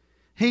had.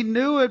 He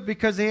knew it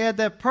because he had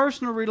that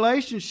personal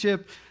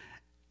relationship,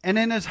 and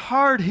in his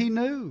heart he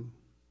knew.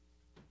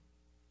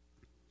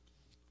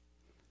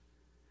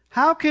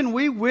 How can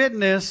we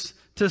witness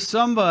to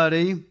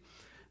somebody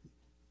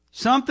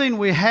something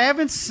we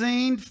haven't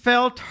seen,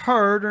 felt,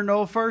 heard, or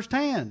know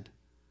firsthand?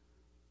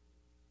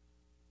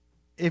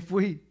 If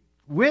we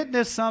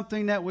witness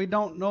something that we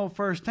don't know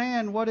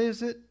firsthand, what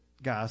is it?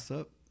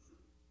 Gossip.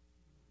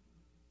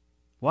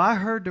 Well, I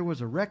heard there was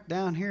a wreck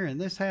down here and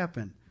this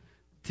happened.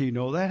 Do you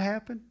know that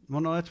happened?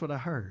 Well, no, that's what I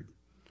heard.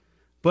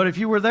 But if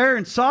you were there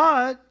and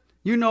saw it,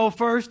 you know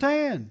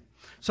firsthand.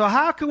 So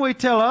how can we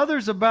tell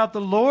others about the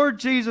Lord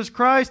Jesus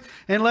Christ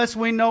unless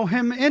we know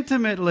him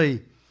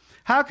intimately?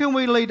 How can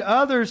we lead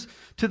others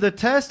to the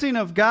testing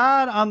of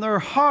God on their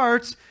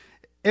hearts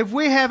if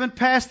we haven't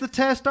passed the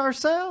test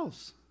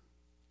ourselves?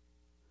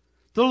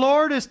 The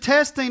Lord is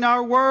testing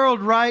our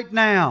world right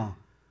now.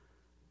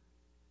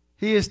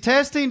 He is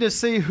testing to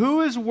see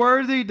who is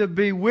worthy to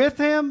be with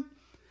him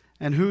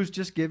and who's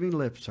just giving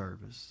lip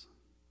service.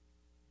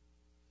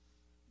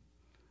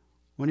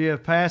 When you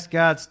have passed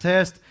God's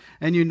test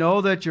and you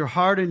know that your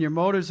heart and your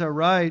motives are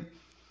right,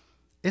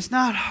 it's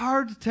not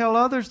hard to tell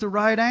others the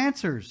right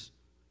answers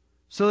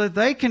so that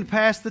they can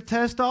pass the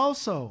test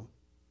also.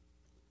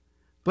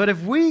 But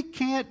if we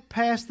can't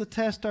pass the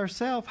test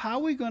ourselves, how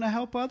are we going to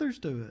help others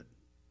do it?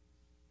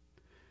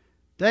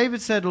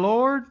 David said,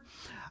 Lord,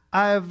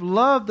 I have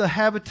loved the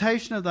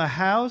habitation of thy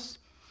house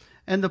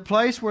and the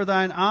place where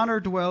thine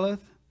honor dwelleth.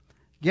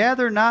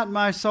 Gather not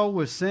my soul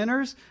with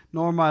sinners,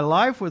 nor my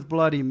life with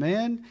bloody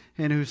men,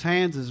 in whose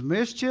hands is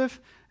mischief,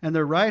 and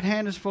their right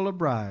hand is full of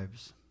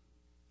bribes.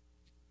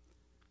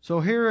 So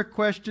here a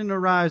question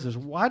arises.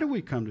 Why do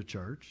we come to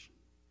church?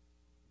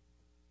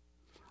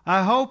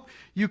 I hope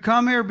you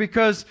come here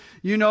because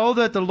you know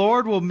that the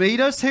Lord will meet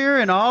us here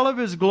in all of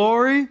his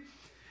glory,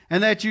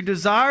 and that you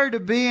desire to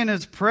be in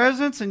His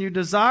presence, and you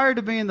desire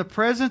to be in the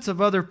presence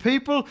of other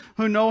people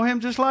who know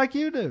Him just like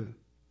you do.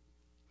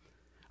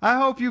 I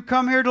hope you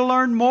come here to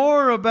learn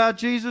more about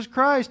Jesus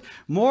Christ,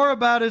 more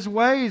about His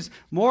ways,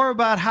 more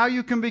about how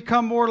you can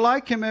become more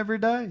like Him every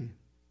day.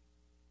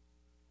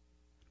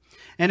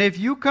 And if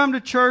you come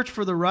to church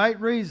for the right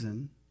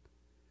reason,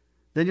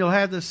 then you'll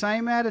have the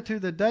same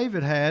attitude that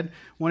David had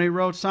when he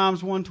wrote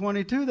Psalms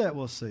 122 that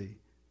we'll see.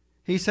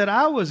 He said,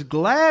 I was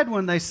glad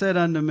when they said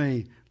unto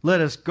me, let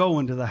us go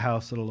into the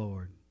house of the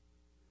Lord.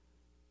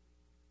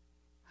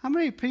 How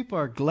many people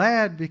are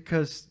glad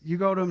because you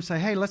go to them and say,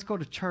 hey, let's go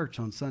to church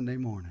on Sunday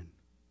morning?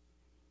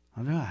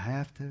 I know I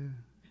have to.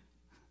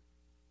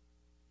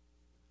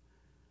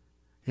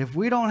 If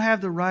we don't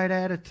have the right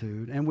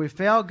attitude and we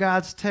fail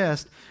God's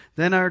test,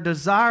 then our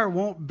desire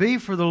won't be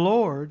for the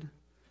Lord.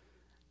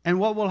 And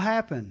what will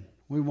happen?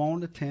 We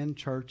won't attend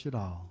church at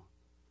all.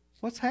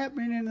 What's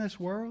happening in this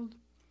world?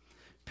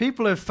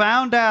 People have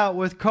found out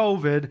with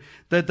COVID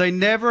that they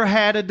never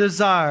had a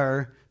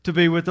desire to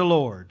be with the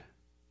Lord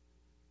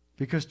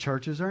because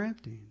churches are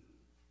empty.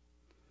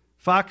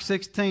 Fox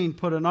 16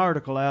 put an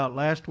article out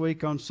last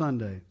week on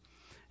Sunday.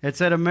 It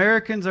said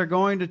Americans are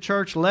going to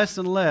church less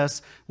and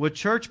less, with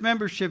church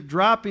membership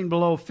dropping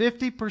below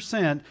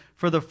 50%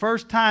 for the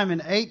first time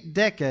in 8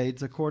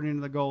 decades, according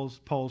to the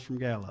polls from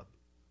Gallup.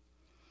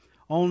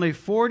 Only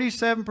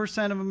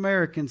 47% of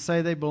Americans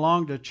say they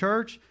belong to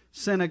church,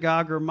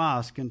 synagogue, or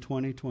mosque in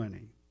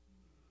 2020.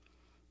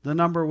 The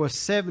number was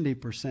 70%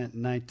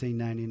 in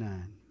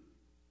 1999.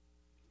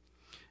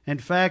 In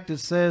fact, it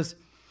says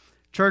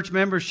church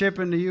membership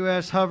in the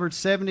U.S. hovered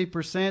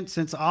 70%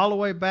 since all the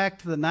way back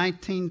to the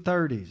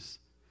 1930s.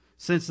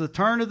 Since the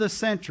turn of the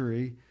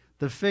century,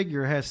 the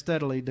figure has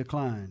steadily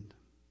declined.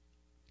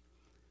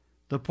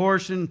 The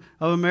portion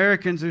of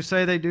Americans who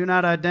say they do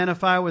not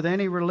identify with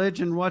any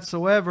religion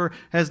whatsoever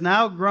has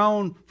now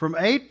grown from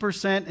 8%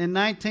 in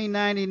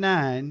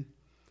 1999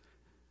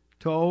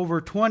 to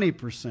over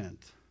 20%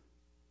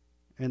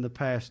 in the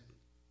past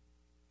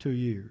 2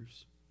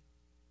 years.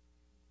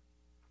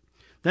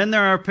 Then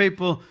there are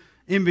people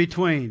in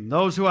between,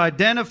 those who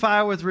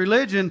identify with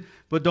religion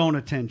but don't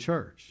attend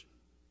church.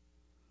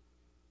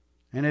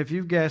 And if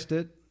you've guessed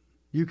it,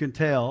 you can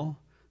tell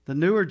the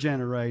newer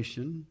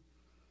generation,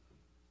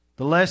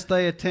 the less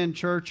they attend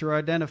church or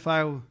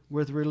identify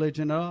with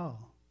religion at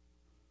all.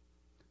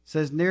 It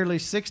says nearly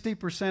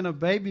 60% of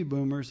baby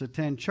boomers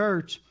attend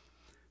church,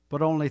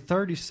 but only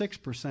 36%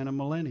 of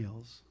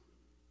millennials.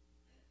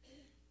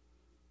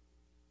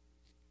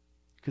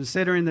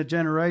 Considering the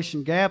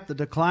generation gap, the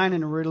decline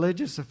in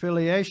religious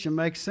affiliation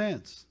makes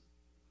sense.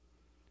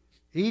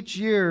 Each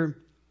year,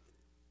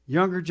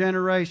 younger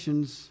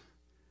generations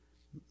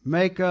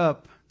make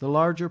up the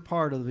larger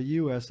part of the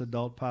U.S.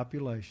 adult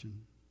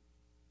population.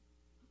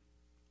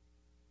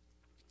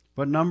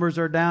 But numbers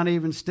are down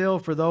even still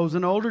for those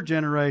in older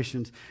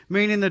generations,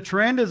 meaning the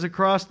trend is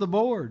across the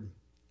board.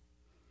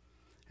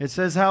 It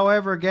says,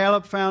 however,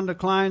 Gallup found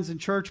declines in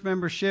church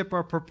membership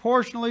are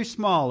proportionally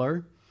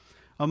smaller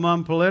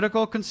among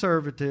political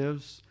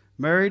conservatives,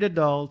 married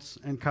adults,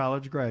 and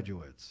college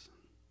graduates.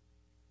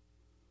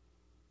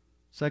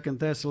 2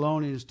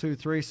 Thessalonians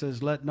 2:3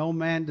 says, let no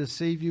man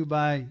deceive you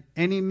by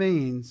any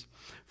means,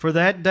 for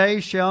that day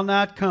shall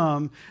not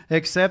come,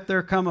 except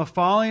there come a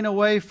falling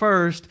away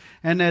first,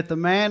 and that the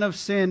man of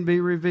sin be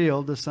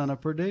revealed, the son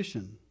of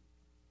perdition.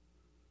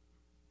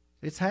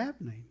 It's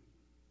happening.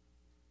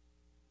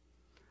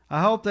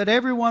 I hope that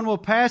everyone will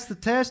pass the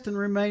test and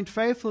remain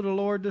faithful to the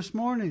Lord this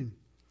morning.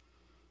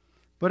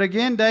 But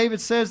again,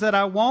 David says that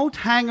I won't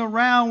hang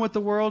around with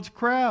the world's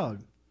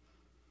crowd.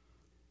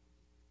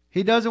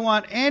 He doesn't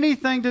want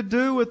anything to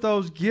do with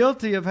those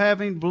guilty of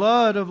having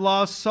blood of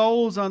lost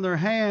souls on their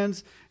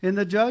hands in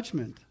the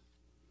judgment.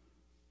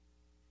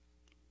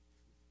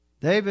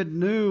 David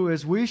knew,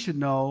 as we should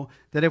know,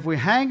 that if we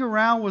hang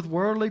around with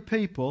worldly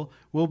people,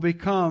 we'll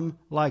become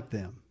like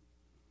them.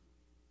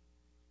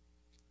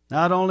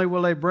 Not only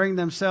will they bring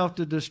themselves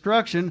to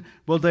destruction,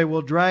 but they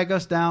will drag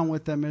us down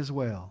with them as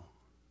well.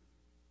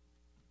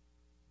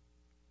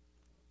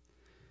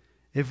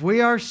 If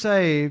we are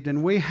saved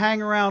and we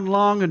hang around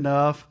long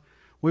enough,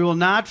 we will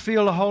not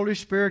feel the Holy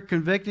Spirit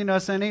convicting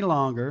us any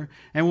longer,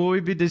 and we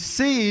will be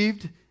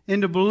deceived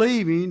into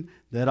believing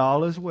that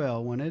all is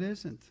well when it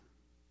isn't.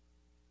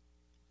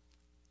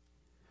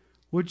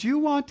 Would you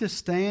want to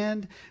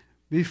stand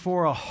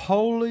before a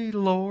holy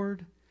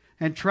Lord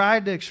and try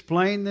to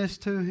explain this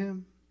to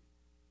Him?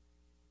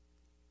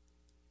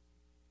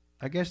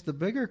 I guess the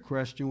bigger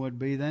question would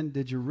be then,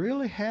 did you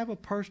really have a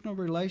personal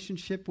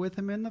relationship with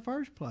Him in the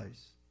first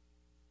place?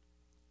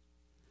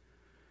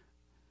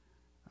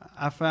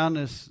 I found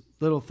this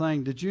little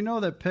thing. Did you know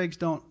that pigs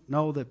don't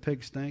know that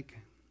pigs stink?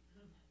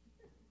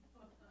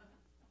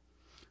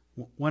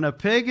 When a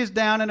pig is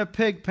down in a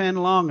pig pen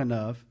long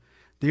enough,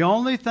 the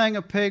only thing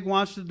a pig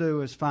wants to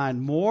do is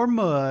find more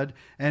mud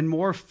and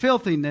more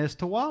filthiness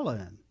to wallow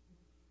in.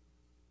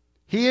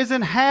 He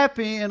isn't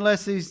happy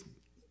unless he's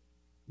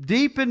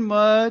deep in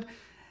mud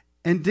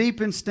and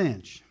deep in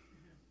stench.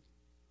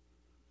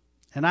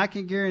 And I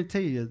can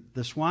guarantee you,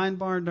 the swine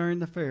barn during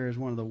the fair is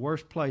one of the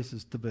worst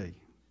places to be.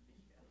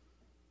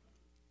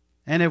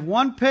 And if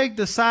one pig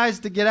decides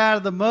to get out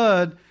of the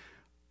mud,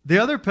 the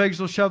other pigs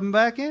will shove him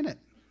back in it.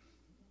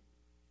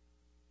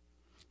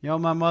 You know,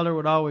 my mother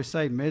would always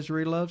say,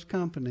 misery loves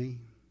company.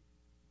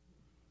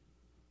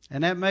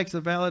 And that makes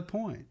a valid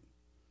point.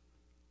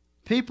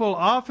 People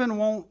often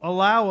won't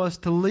allow us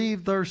to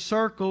leave their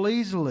circle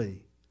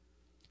easily.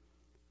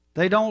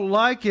 They don't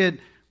like it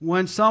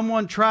when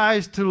someone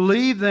tries to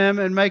leave them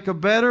and make a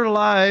better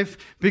life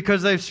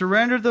because they've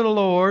surrendered to the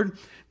Lord.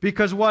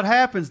 Because what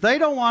happens? They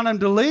don't want them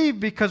to leave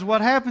because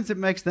what happens? It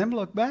makes them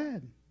look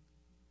bad.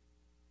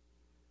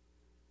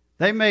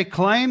 They may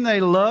claim they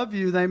love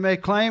you. They may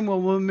claim,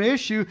 well, we'll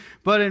miss you.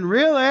 But in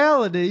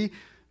reality,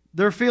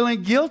 they're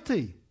feeling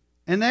guilty.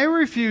 And they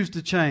refuse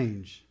to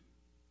change.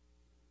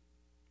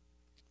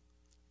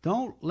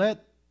 Don't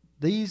let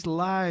these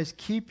lies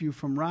keep you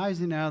from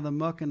rising out of the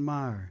muck and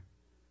mire.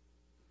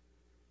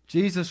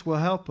 Jesus will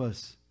help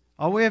us.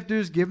 All we have to do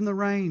is give Him the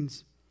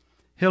reins.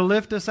 He'll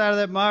lift us out of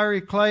that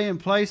miry clay and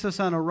place us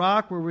on a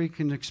rock where we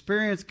can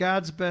experience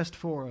God's best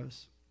for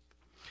us.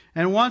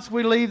 And once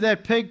we leave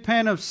that pig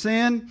pen of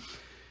sin,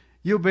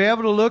 you'll be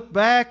able to look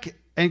back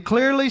and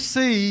clearly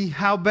see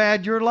how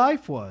bad your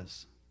life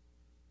was.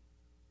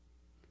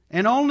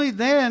 And only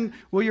then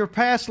will your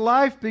past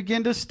life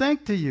begin to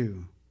stink to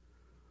you.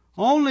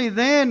 Only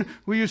then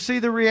will you see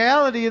the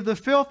reality of the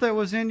filth that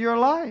was in your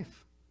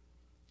life.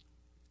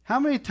 How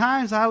many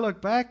times I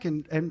look back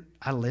and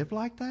I lived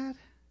like that?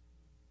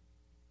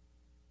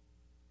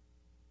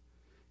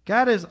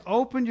 God has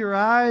opened your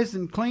eyes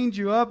and cleaned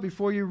you up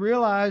before you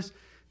realize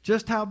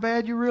just how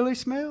bad you really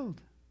smelled.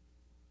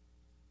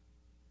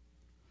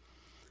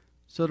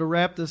 So to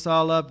wrap this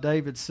all up,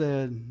 David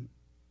said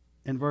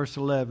in verse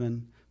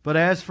 11, "But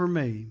as for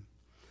me,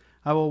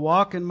 I will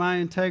walk in my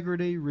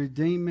integrity,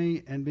 redeem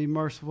me, and be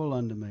merciful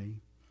unto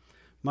me.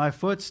 My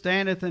foot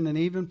standeth in an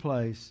even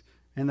place,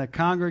 and the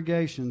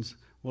congregations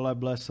will I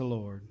bless the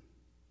Lord."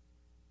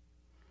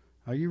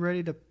 Are you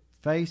ready to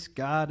face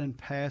God and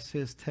pass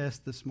His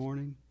test this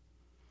morning?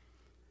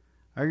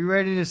 Are you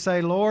ready to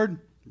say, Lord,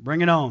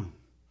 bring it on.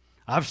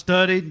 I've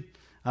studied.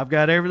 I've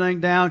got everything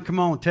down. Come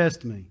on,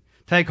 test me.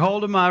 Take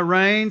hold of my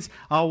reins.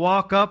 I'll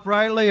walk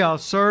uprightly. I'll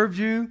serve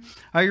you.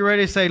 Are you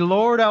ready to say,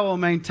 Lord, I will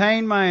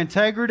maintain my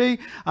integrity.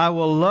 I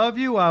will love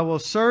you. I will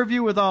serve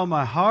you with all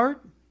my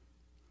heart.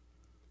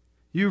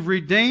 You've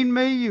redeemed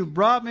me. You've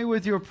brought me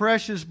with your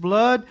precious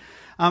blood.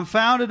 I'm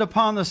founded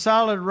upon the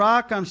solid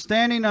rock. I'm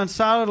standing on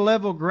solid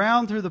level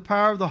ground through the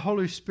power of the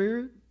Holy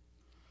Spirit.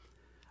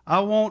 I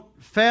won't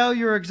fail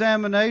your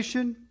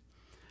examination.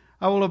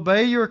 I will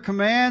obey your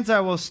commands.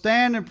 I will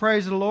stand and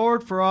praise the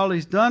Lord for all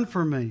He's done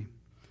for me.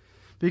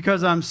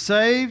 Because I'm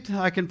saved,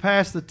 I can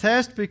pass the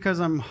test because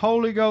I'm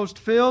Holy Ghost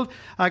filled.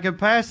 I can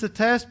pass the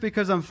test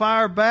because I'm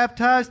fire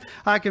baptized.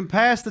 I can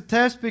pass the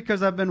test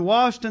because I've been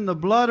washed in the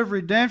blood of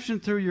redemption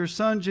through your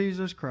Son,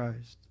 Jesus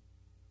Christ.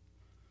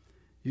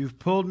 You've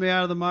pulled me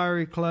out of the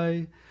miry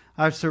clay.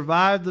 I've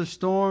survived the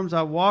storms.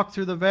 I've walked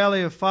through the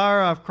valley of fire.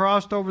 I've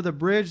crossed over the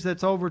bridge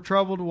that's over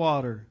troubled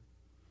water.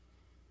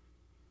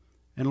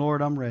 And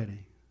Lord, I'm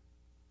ready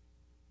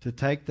to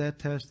take that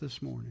test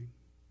this morning.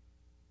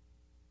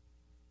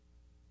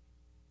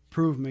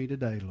 Prove me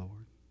today,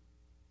 Lord.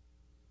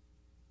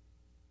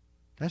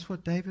 That's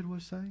what David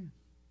was saying.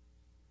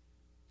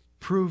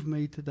 Prove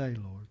me today,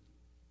 Lord.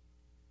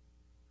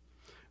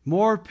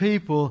 More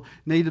people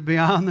need to be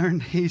on their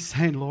knees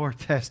saying, Lord,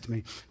 test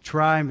me,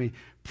 try me,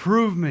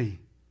 prove me.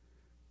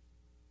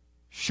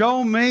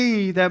 Show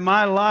me that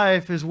my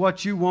life is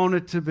what you want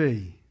it to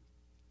be.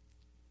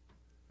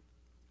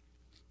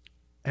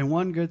 And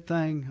one good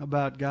thing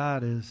about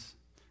God is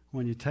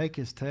when you take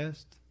His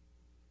test,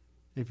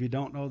 if you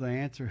don't know the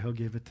answer, He'll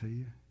give it to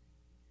you.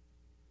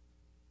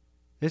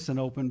 It's an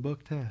open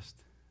book test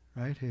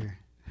right here.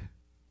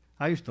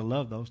 I used to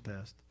love those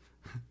tests.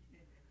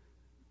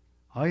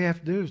 All you have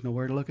to do is know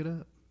where to look it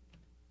up.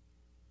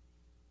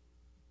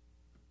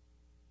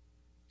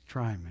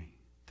 Try me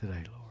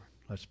today, Lord.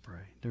 Let's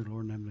pray. Dear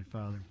Lord and Heavenly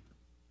Father,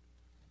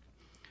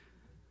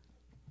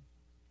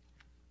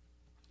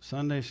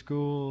 Sunday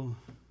school,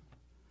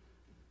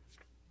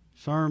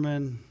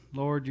 sermon,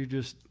 Lord, you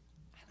just...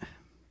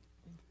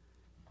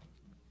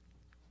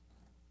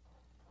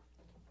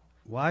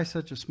 Why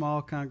such a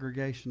small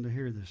congregation to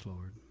hear this,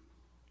 Lord?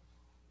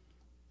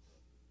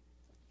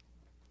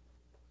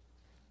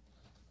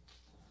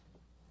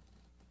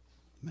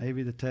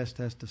 Maybe the test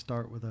has to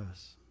start with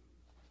us.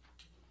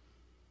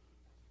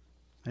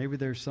 Maybe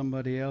there's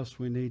somebody else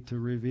we need to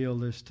reveal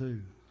this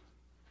to.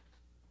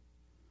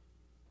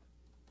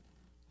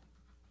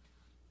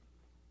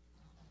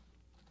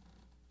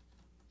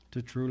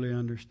 To truly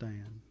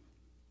understand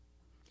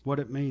what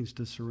it means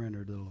to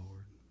surrender to the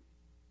Lord.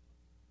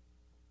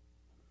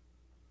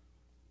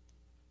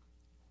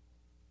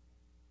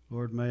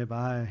 Lord, may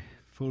I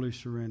fully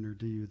surrender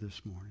to you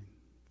this morning.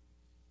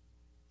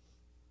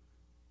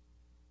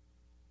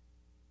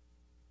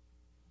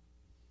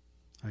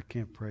 I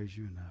can't praise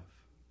you enough.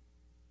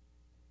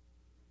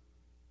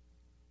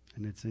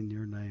 And it's in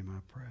your name I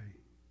pray.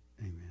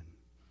 Amen.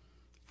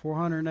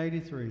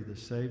 483, the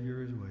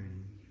Savior is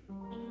waiting.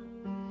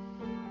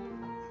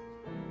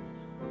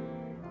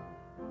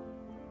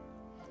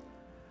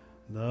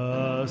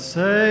 The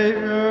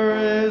Savior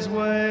is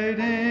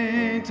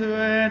waiting to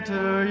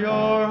enter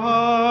your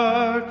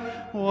heart.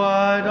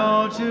 Why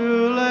don't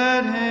you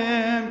let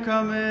him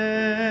come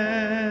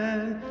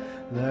in?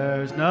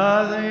 There's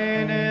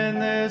nothing in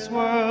this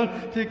world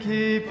to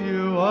keep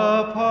you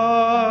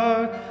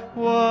apart.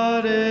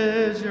 What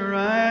is your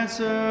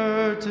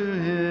answer to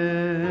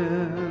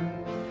him?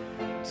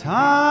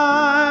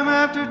 Time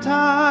after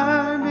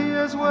time he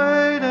has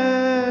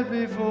waited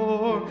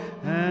before,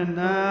 and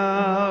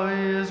now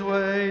he is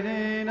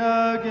waiting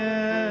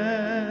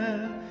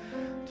again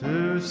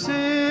to see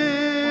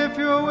if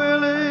you're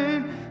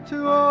willing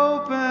to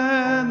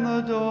open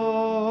the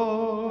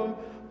door.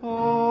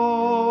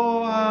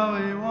 Oh, how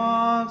he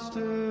wants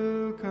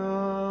to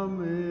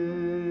come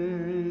in.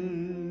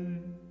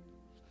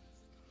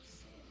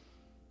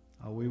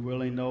 Are we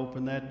willing to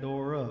open that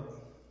door up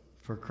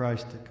for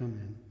Christ to come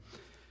in?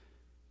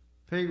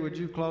 Pete, would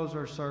you close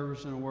our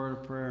service in a word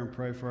of prayer and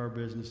pray for our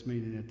business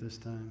meeting at this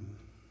time?